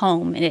 at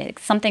home, and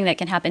it's something that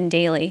can happen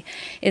daily,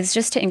 is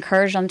just to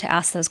encourage them to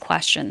ask those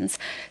questions.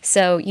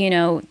 So,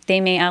 they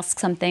may ask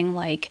something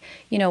like,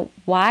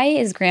 why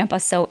is Grandpa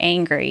so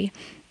angry?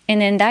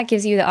 And then that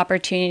gives you the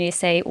opportunity to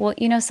say, well,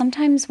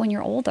 sometimes when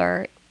you're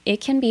older, it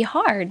can be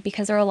hard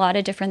because there are a lot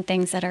of different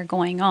things that are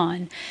going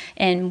on.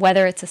 And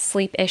whether it's a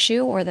sleep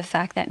issue or the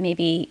fact that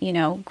maybe,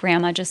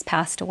 grandma just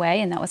passed away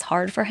and that was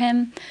hard for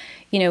him,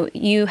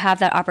 you have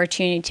that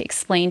opportunity to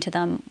explain to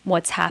them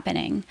what's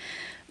happening.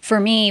 For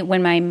me,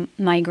 when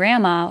my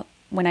grandma,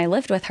 when I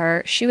lived with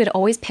her, she would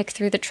always pick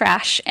through the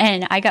trash,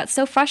 and I got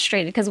so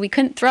frustrated because we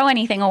couldn't throw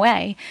anything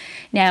away.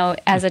 Now,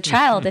 as a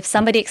child, if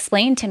somebody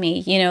explained to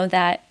me,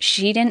 that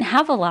she didn't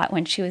have a lot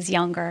when she was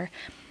younger,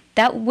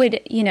 that would,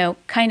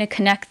 kind of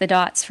connect the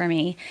dots for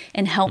me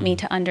and help me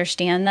to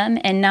understand them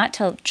and not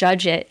to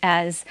judge it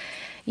as,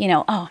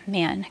 oh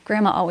man,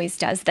 grandma always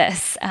does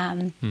this.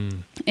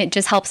 It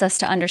just helps us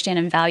to understand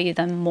and value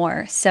them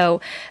more.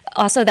 So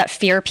also that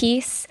fear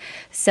piece.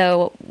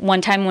 So one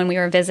time when we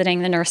were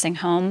visiting the nursing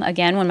home,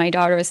 again, when my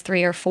daughter was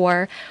 3 or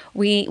 4,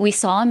 we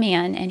saw a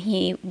man and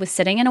he was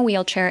sitting in a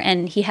wheelchair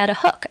and he had a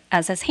hook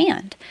as his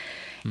hand.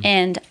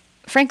 And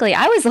frankly,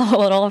 I was a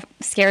little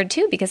scared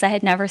too because I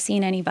had never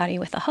seen anybody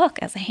with a hook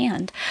as a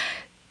hand.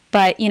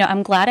 But,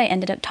 I'm glad I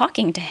ended up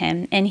talking to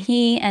him, and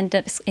he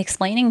ended up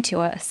explaining to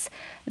us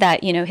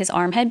that, his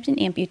arm had been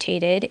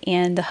amputated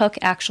and the hook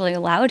actually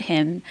allowed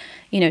him,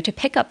 to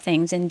pick up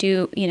things and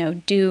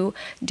do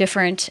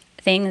different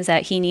things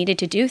that he needed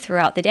to do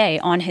throughout the day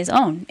on his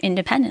own,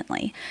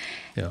 independently.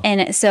 Yeah.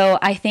 And so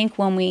I think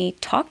when we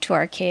talk to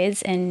our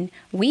kids and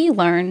we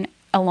learn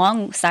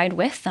alongside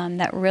with them,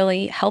 that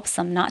really helps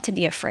them not to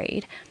be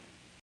afraid.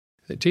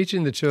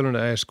 Teaching the children to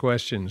ask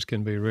questions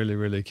can be really,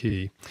 really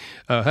key.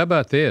 How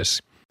about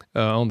this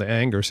on the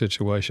anger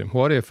situation?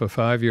 What if a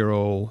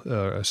 5-year-old,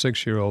 a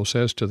 6-year-old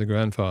says to the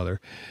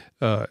grandfather,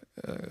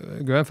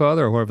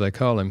 grandfather, or whatever they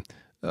call him,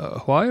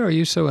 why are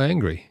you so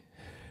angry?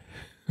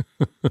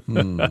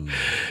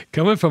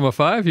 Coming from a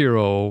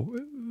 5-year-old,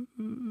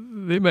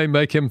 it may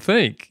make him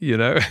think,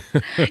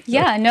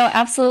 Yeah, no,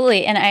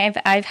 absolutely. And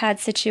I've had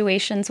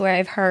situations where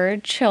I've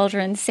heard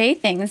children say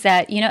things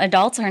that,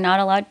 adults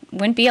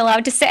wouldn't be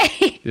allowed to say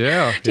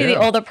to the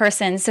older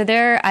person. So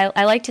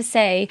I like to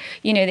say,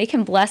 they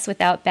can bless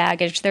without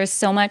baggage. There's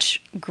so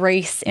much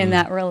grace in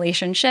that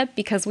relationship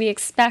because we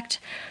expect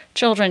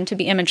children to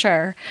be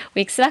immature.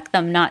 We expect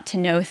them not to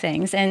know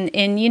things. And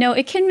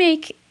it can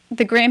make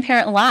the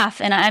grandparent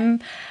laugh,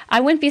 and I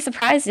wouldn't be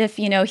surprised if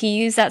he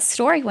used that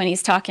story when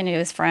he's talking to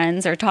his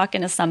friends or talking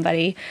to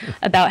somebody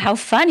about how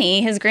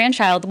funny his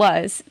grandchild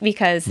was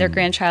because his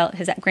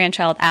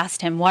grandchild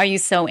asked him, "Why are you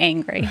so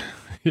angry?"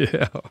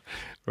 Yeah,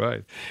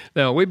 right.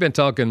 Now we've been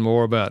talking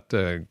more about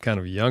kind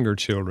of younger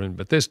children,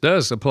 but this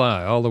does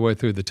apply all the way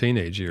through the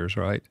teenage years,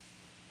 right?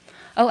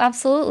 Oh,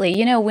 absolutely.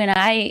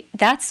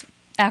 That's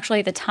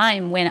actually the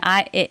time when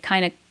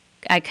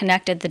I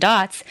connected the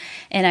dots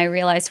and I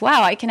realized,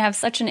 wow, I can have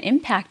such an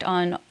impact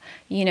on,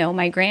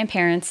 my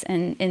grandparents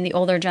and in the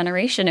older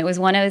generation. It was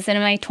when I was in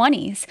my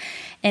 20s.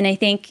 And I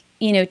think,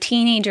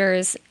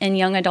 teenagers and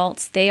young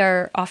adults, they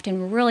are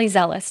often really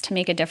zealous to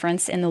make a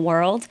difference in the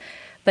world.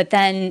 But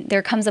then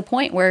there comes a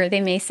point where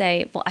they may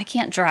say, well, I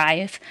can't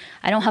drive.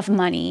 I don't have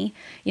money.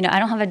 I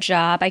don't have a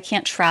job. I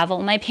can't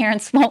travel. My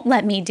parents won't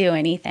let me do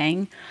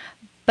anything.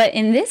 But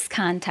in this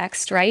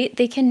context, right,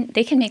 they can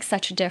make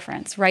such a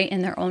difference, right,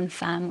 in their own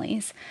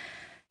families.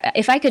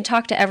 If I could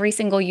talk to every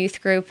single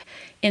youth group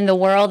in the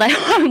world,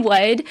 I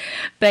would.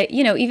 But,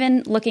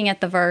 even looking at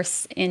the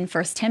verse in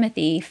 1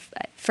 Timothy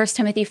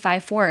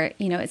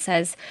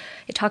 5:4,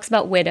 it talks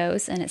about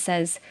widows, and it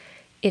says,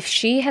 if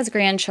she has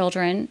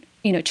grandchildren,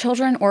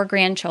 children or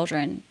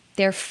grandchildren,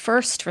 their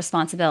first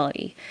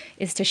responsibility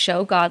is to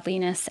show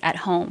godliness at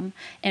home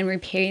and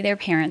repay their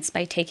parents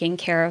by taking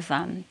care of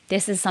them.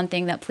 This is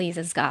something that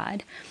pleases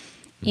God.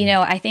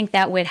 I think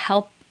that would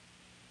help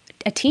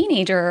a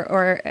teenager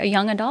or a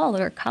young adult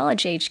or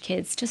college-age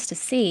kids just to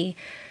see,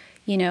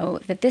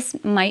 that this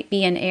might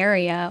be an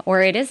area,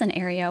 or it is an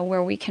area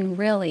where we can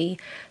really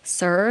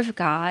serve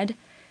God,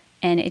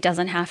 and it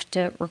doesn't have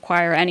to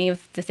require any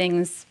of the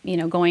things,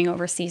 going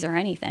overseas or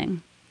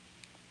anything.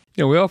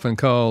 We often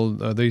call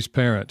these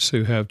parents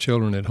who have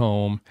children at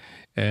home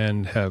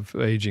and have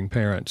aging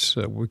parents,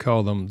 we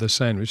call them the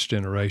sandwich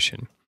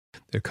generation.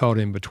 They're caught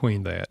in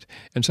between that.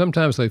 And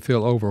sometimes they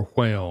feel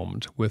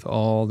overwhelmed with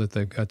all that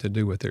they've got to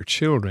do with their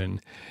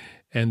children.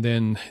 And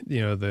then,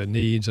 the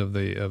needs of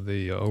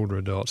the older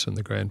adults and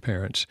the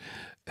grandparents.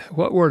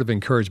 What word of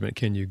encouragement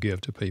can you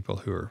give to people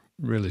who are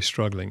really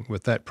struggling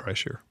with that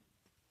pressure?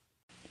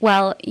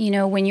 Well,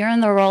 when you're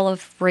in the role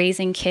of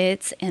raising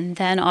kids and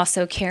then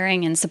also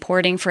caring and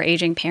supporting for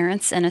aging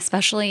parents, and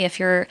especially if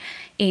your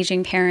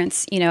aging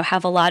parents,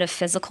 have a lot of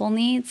physical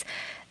needs,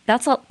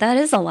 that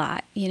is a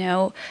lot,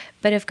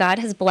 But if God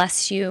has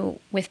blessed you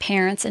with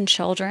parents and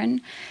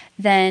children,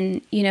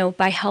 then,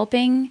 by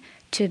helping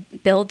to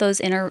build those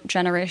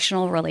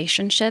intergenerational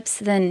relationships,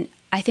 then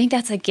I think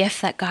that's a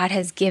gift that God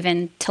has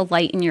given to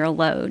lighten your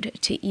load,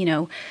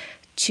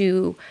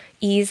 to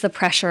ease the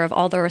pressure of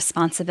all the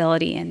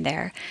responsibility in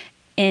there.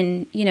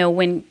 And,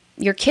 when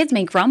your kids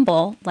may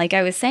grumble, like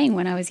I was saying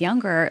when I was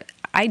younger,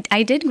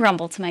 I did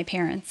grumble to my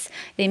parents.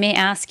 They may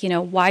ask,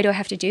 why do I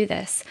have to do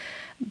this?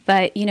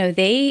 But,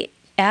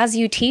 as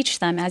you teach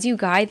them, as you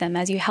guide them,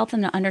 as you help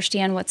them to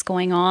understand what's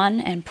going on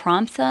and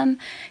prompt them,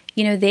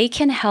 they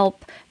can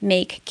help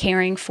make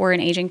caring for an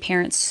aging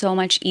parent so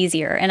much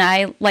easier. And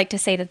I like to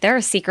say that they're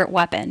a secret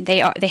weapon. They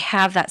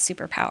have that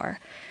superpower.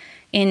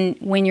 And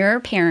when your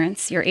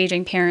parents, your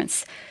aging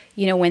parents,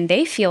 when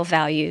they feel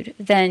valued,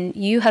 then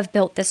you have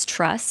built this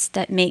trust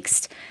that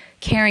makes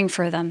caring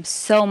for them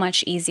so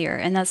much easier.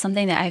 And that's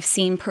something that I've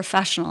seen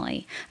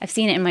professionally. I've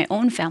seen it in my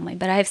own family,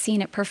 but I've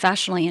seen it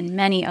professionally in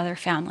many other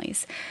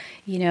families.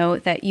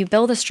 That you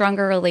build a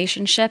stronger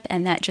relationship,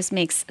 and that just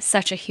makes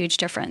such a huge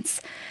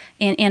difference.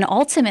 And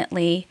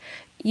ultimately,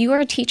 you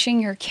are teaching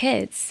your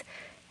kids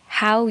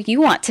how you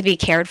want to be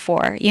cared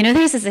for.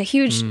 This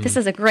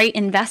is a great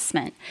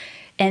investment.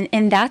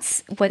 And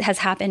that's what has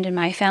happened in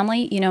my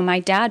family. My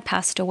dad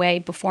passed away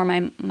before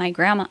my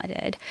grandma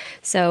did.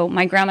 So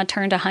my grandma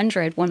turned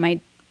 100 when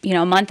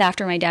a month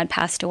after my dad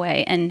passed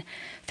away. And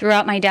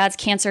throughout my dad's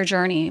cancer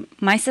journey,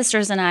 my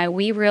sisters and I,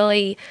 we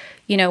really,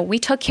 we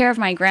took care of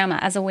my grandma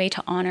as a way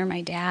to honor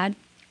my dad.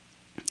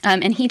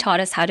 And he taught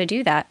us how to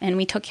do that, and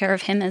we took care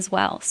of him as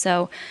well.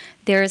 So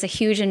there is a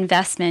huge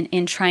investment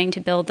in trying to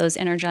build those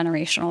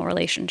intergenerational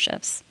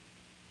relationships.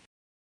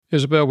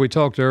 Isabel, we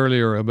talked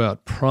earlier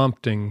about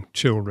prompting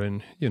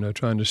children,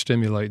 trying to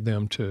stimulate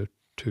them to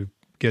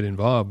get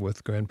involved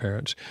with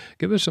grandparents.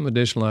 Give us some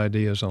additional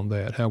ideas on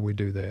that, how we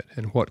do that,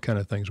 and what kind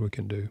of things we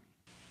can do.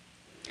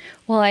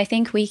 Well, I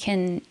think we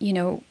can,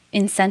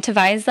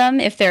 incentivize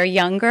them if they're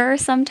younger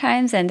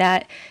sometimes, and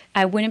that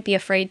I wouldn't be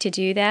afraid to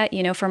do that.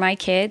 For my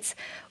kids,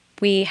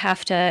 we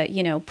have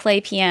to, play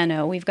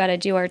piano. We've got to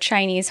do our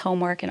Chinese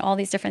homework and all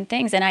these different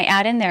things. And I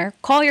add in there,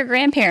 call your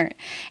grandparent.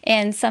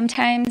 And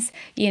sometimes,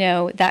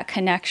 that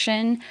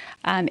connection,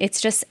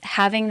 it's just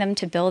having them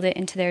to build it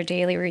into their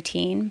daily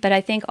routine. But I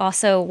think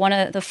also one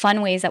of the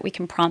fun ways that we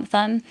can prompt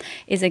them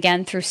is,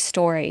 again, through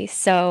stories.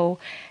 So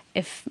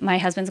if my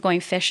husband's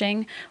going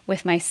fishing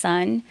with my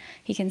son,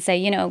 he can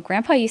say,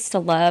 Grandpa used to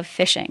love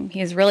fishing.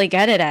 He was really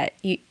good at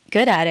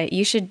it.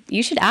 You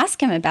should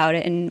ask him about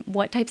it and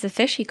what types of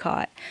fish he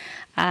caught.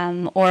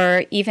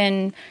 Or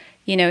even,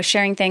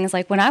 sharing things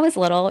like when I was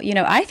little,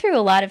 I threw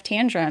a lot of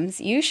tantrums.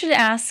 You should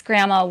ask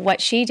Grandma what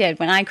she did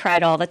when I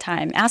cried all the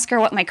time. Ask her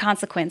what my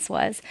consequence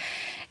was.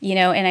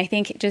 And I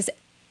think just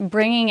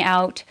giving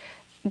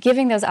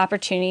those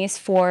opportunities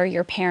for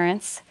your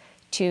parents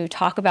to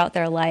talk about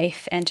their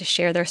life and to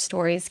share their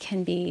stories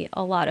can be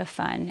a lot of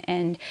fun.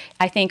 And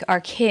I think our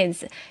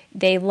kids,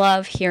 they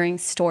love hearing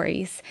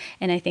stories.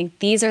 And I think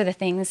these are the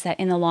things that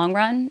in the long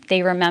run,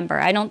 they remember.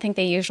 I don't think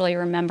they usually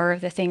remember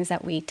the things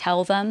that we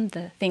tell them,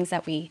 the things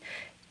that we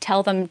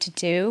tell them to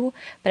do,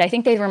 but I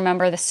think they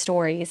remember the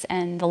stories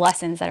and the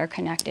lessons that are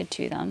connected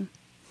to them.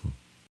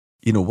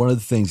 One of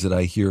the things that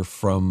I hear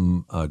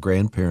from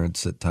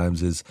grandparents at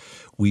times is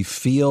we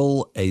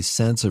feel a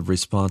sense of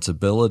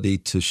responsibility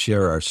to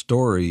share our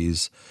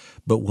stories,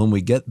 but when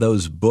we get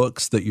those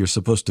books that you're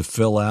supposed to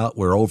fill out,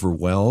 we're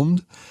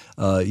overwhelmed.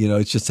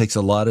 It just takes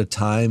a lot of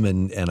time,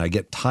 and I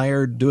get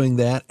tired doing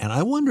that. And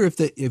I wonder if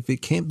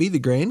it can't be the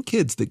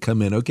grandkids that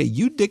come in. Okay,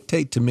 you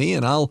dictate to me,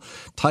 and I'll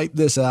type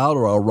this out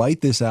or I'll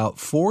write this out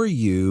for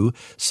you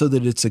so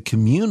that it's a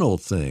communal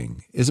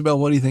thing. Isabel,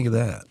 what do you think of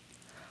that?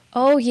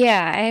 Oh,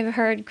 yeah. I've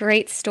heard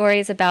great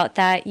stories about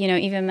that.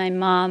 Even my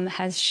mom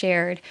has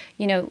shared,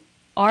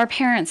 our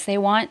parents, they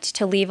want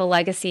to leave a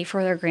legacy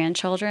for their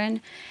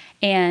grandchildren.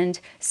 And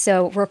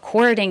so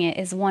recording it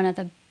is one of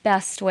the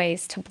best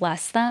ways to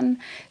bless them.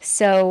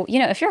 So,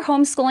 if you're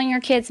homeschooling your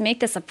kids,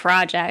 make this a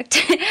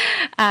project.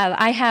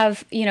 I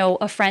have,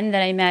 a friend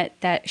that I met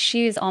that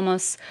she was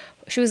almost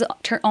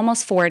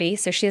 40,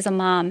 so she is a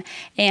mom,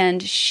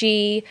 and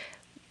she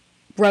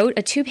wrote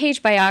a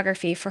 2-page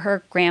biography for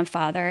her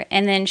grandfather,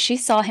 and then she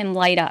saw him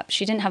light up.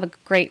 She didn't have a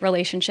great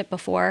relationship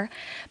before,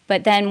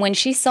 but then when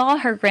she saw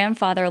her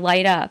grandfather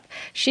light up,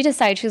 she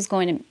decided she was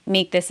going to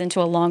make this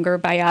into a longer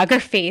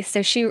biography.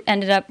 So she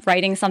ended up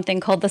writing something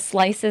called The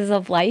Slices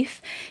of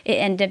Life. It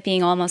ended up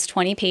being almost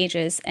 20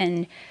 pages,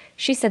 and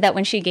she said that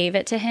when she gave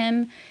it to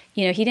him,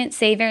 he didn't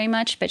say very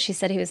much, but she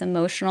said he was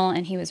emotional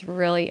and he was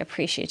really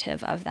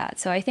appreciative of that.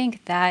 So I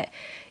think that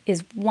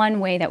is one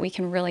way that we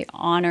can really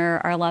honor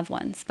our loved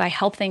ones, by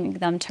helping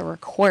them to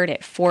record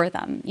it for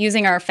them,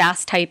 using our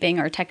fast typing,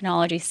 our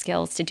technology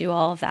skills to do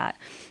all of that.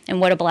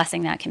 And what a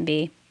blessing that can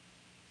be.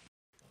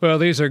 Well,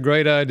 these are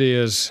great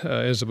ideas,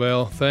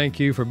 Isabel. Thank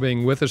you for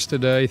being with us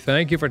today.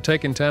 Thank you for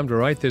taking time to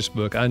write this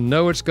book. I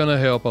know it's going to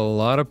help a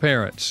lot of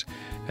parents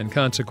and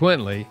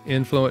consequently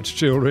influence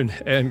children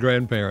and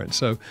grandparents.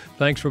 So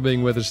thanks for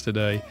being with us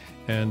today,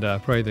 and I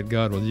pray that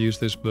God will use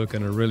this book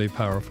in a really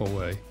powerful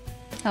way.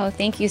 Oh,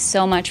 thank you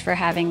so much for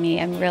having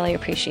me. I really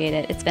appreciate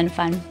it. It's been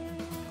fun.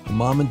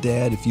 Mom and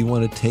Dad, if you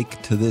want to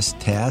take to this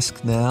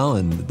task now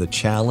and the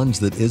challenge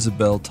that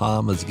Isabel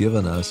Tom has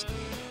given us,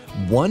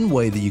 one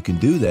way that you can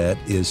do that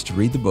is to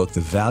read the book,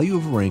 The Value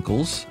of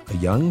Wrinkles, A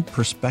Young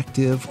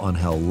Perspective on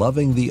How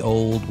Loving the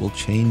Old Will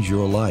Change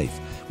Your Life.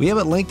 We have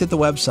it linked at the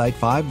website,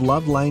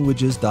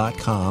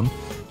 5lovelanguages.com.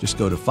 Just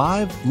go to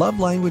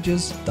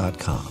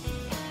 5lovelanguages.com.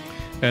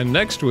 And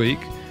next week,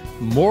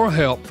 more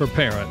help for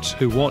parents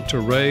who want to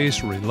raise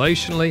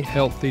relationally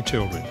healthy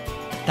children.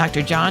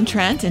 Dr. John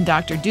Trent and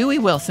Dr. Dewey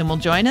Wilson will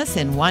join us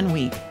in 1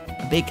 week.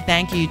 A big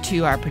thank you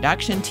to our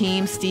production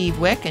team, Steve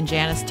Wick and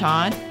Janice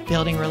Todd.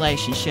 Building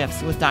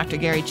Relationships with Dr.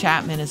 Gary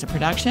Chapman is a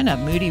production of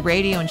Moody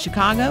Radio in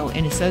Chicago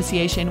in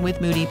association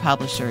with Moody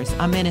Publishers,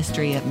 a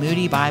ministry of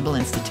Moody Bible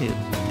Institute.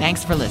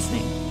 Thanks for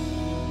listening.